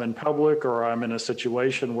 especially when I'm in public or I'm in a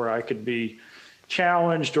situation where I could be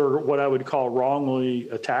challenged or what I would call wrongly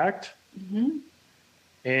attacked. Mm-hmm.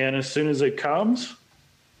 And as soon as it comes,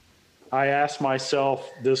 I ask myself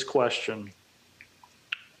this question: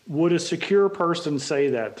 would a secure person say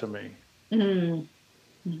that to me? Mm-hmm.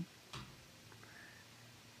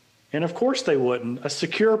 And of course they wouldn't. A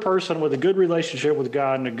secure person with a good relationship with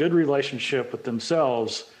God and a good relationship with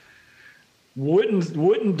themselves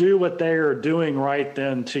wouldn't do what they are doing right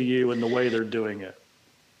then to you in the way they're doing it.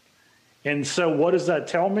 And so what does that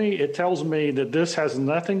tell me? It tells me that this has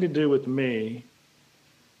nothing to do with me,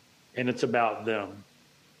 and it's about them.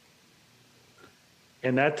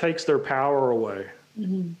 And that takes their power away.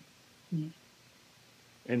 Mm-hmm. Mm-hmm.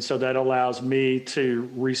 And so that allows me to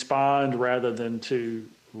respond rather than to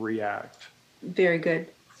react. Very good.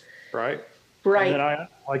 Right? Right. And then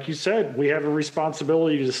like you said, we have a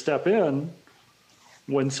responsibility to step in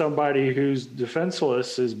when somebody who's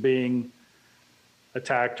defenseless is being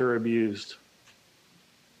attacked or abused.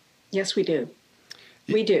 Yes, we do.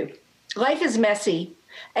 We do. Life is messy.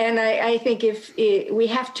 And I think we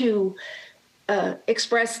have to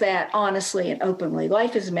express that honestly and openly.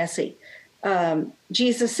 Life is messy.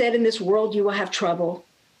 Jesus said, in this world you will have trouble,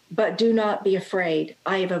 but do not be afraid.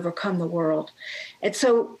 I have overcome the world. And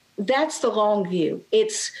so that's the long view.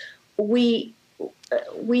 It's we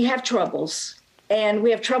have troubles, and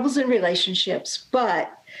we have troubles in relationships,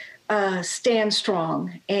 but stand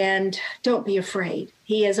strong and don't be afraid.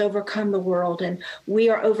 He has overcome the world, and we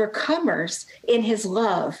are overcomers in his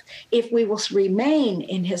love if we will remain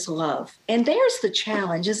in his love. And there's the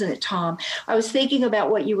challenge, isn't it, Tom? I was thinking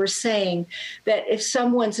about what you were saying, that if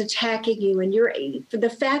someone's attacking you and the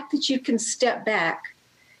fact that you can step back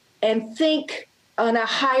and think on a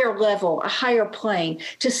higher level, a higher plane,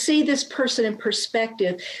 to see this person in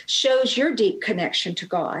perspective shows your deep connection to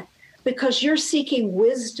God. Because you're seeking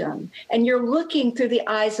wisdom and you're looking through the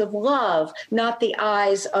eyes of love, not the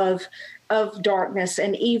eyes of darkness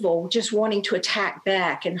and evil, just wanting to attack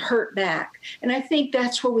back and hurt back. And I think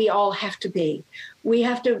that's where we all have to be. We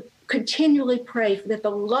have to continually pray that the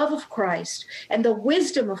love of Christ and the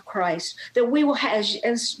wisdom of Christ, that we will have,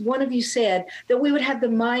 as one of you said, that we would have the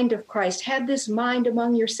mind of Christ. Have this mind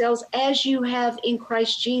among yourselves as you have in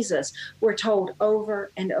Christ Jesus, we're told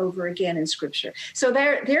over and over again in Scripture. So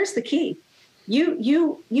there's the key.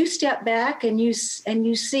 You step back and you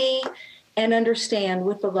see and understand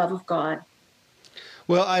with the love of God.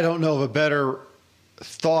 Well, I don't know of a better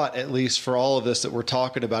thought, at least for all of this that we're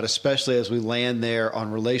talking about, especially as we land there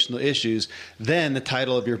on relational issues, than the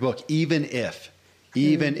title of your book, Even If.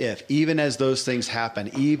 Even as those things happen,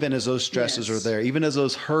 even as those stresses are there, even as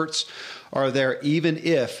those hurts are there, even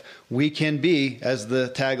if we can be, as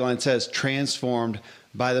the tagline says, transformed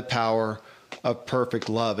by the power of perfect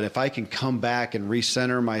love. And if I can come back and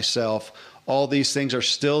recenter myself, all these things are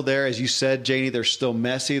still there. As you said, Janie, they're still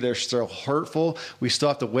messy. They're still hurtful. We still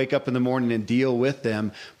have to wake up in the morning and deal with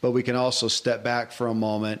them, but we can also step back for a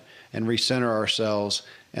moment and recenter ourselves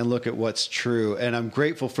and look at what's true. And I'm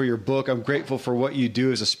grateful for your book. I'm grateful for what you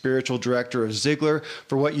do as a spiritual director of Ziglar,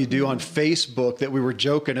 for what you do on Facebook, that we were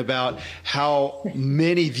joking about how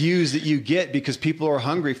many views that you get because people are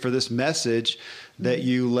hungry for this message that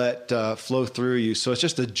you let flow through you. So it's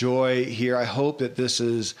just a joy here. I hope that this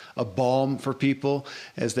is a balm for people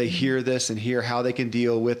as they hear this and hear how they can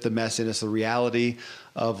deal with the messiness, the reality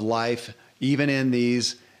of life, even in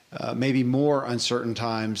these maybe more uncertain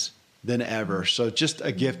times than ever. So just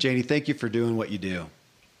a gift, Janie. Thank you for doing what you do.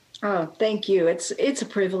 Oh, thank you. It's a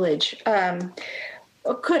privilege.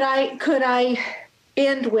 Could I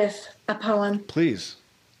end with a poem? Please.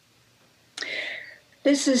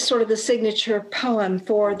 This is sort of the signature poem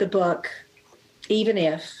for the book, Even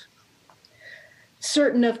If.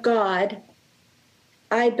 Certain of God,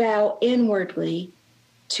 I bow inwardly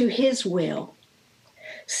to his will,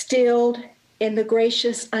 stilled in the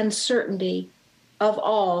gracious uncertainty of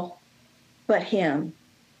all but him.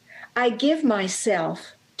 I give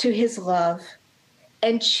myself to his love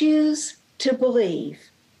and choose to believe,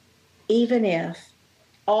 even if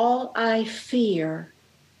all I fear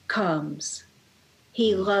comes,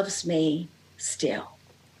 he loves me still.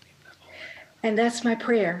 And that's my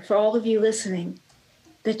prayer for all of you listening,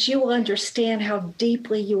 that you will understand how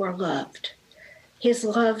deeply you are loved. His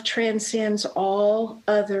love transcends all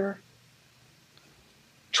other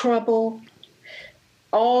trouble,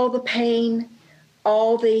 all the pain,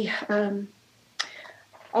 all the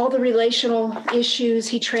relational issues.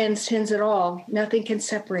 He transcends it all. Nothing can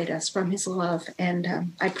separate us from his love.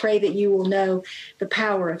 And I pray that you will know the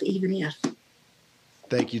power of even if.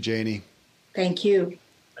 Thank you, Janie. Thank you.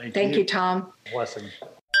 Thank you, Tom. Blessings.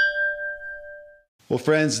 Well,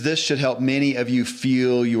 friends, this should help many of you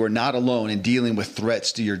feel you are not alone in dealing with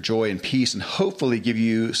threats to your joy and peace, and hopefully give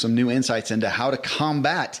you some new insights into how to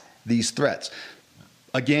combat these threats.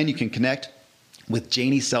 Again, you can connect with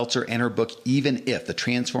Janie Seltzer and her book, Even If, The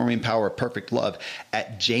Transforming Power of Perfect Love,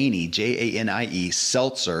 at Janie, Janie,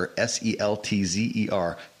 Seltzer, SELTZER.com.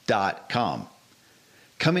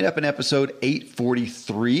 Coming up in episode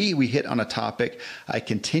 843, we hit on a topic I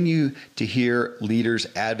continue to hear leaders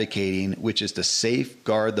advocating, which is to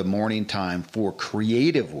safeguard the morning time for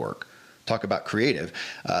creative work. Talk about creative,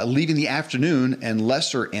 leaving the afternoon and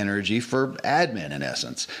lesser energy for admin, in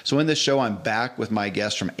essence. So in this show, I'm back with my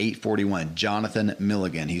guest from 841, Jonathan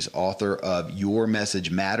Milligan. He's author of Your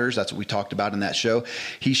Message Matters. That's what we talked about in that show.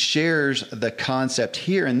 He shares the concept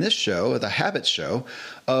here in this show, the Habits Show,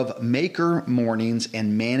 of maker mornings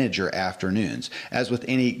and manager afternoons. As with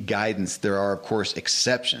any guidance, there are, of course,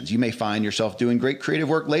 exceptions. You may find yourself doing great creative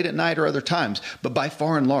work late at night or other times, but by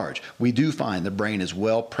far and large, we do find the brain is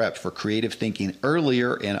well prepped for creative thinking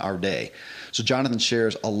earlier in our day. So Jonathan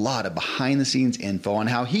shares a lot of behind-the-scenes info on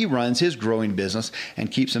how he runs his growing business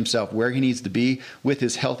and keeps himself where he needs to be with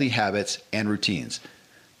his healthy habits and routines.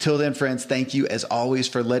 Till then, friends, thank you as always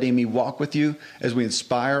for letting me walk with you as we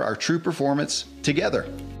inspire our true performance together.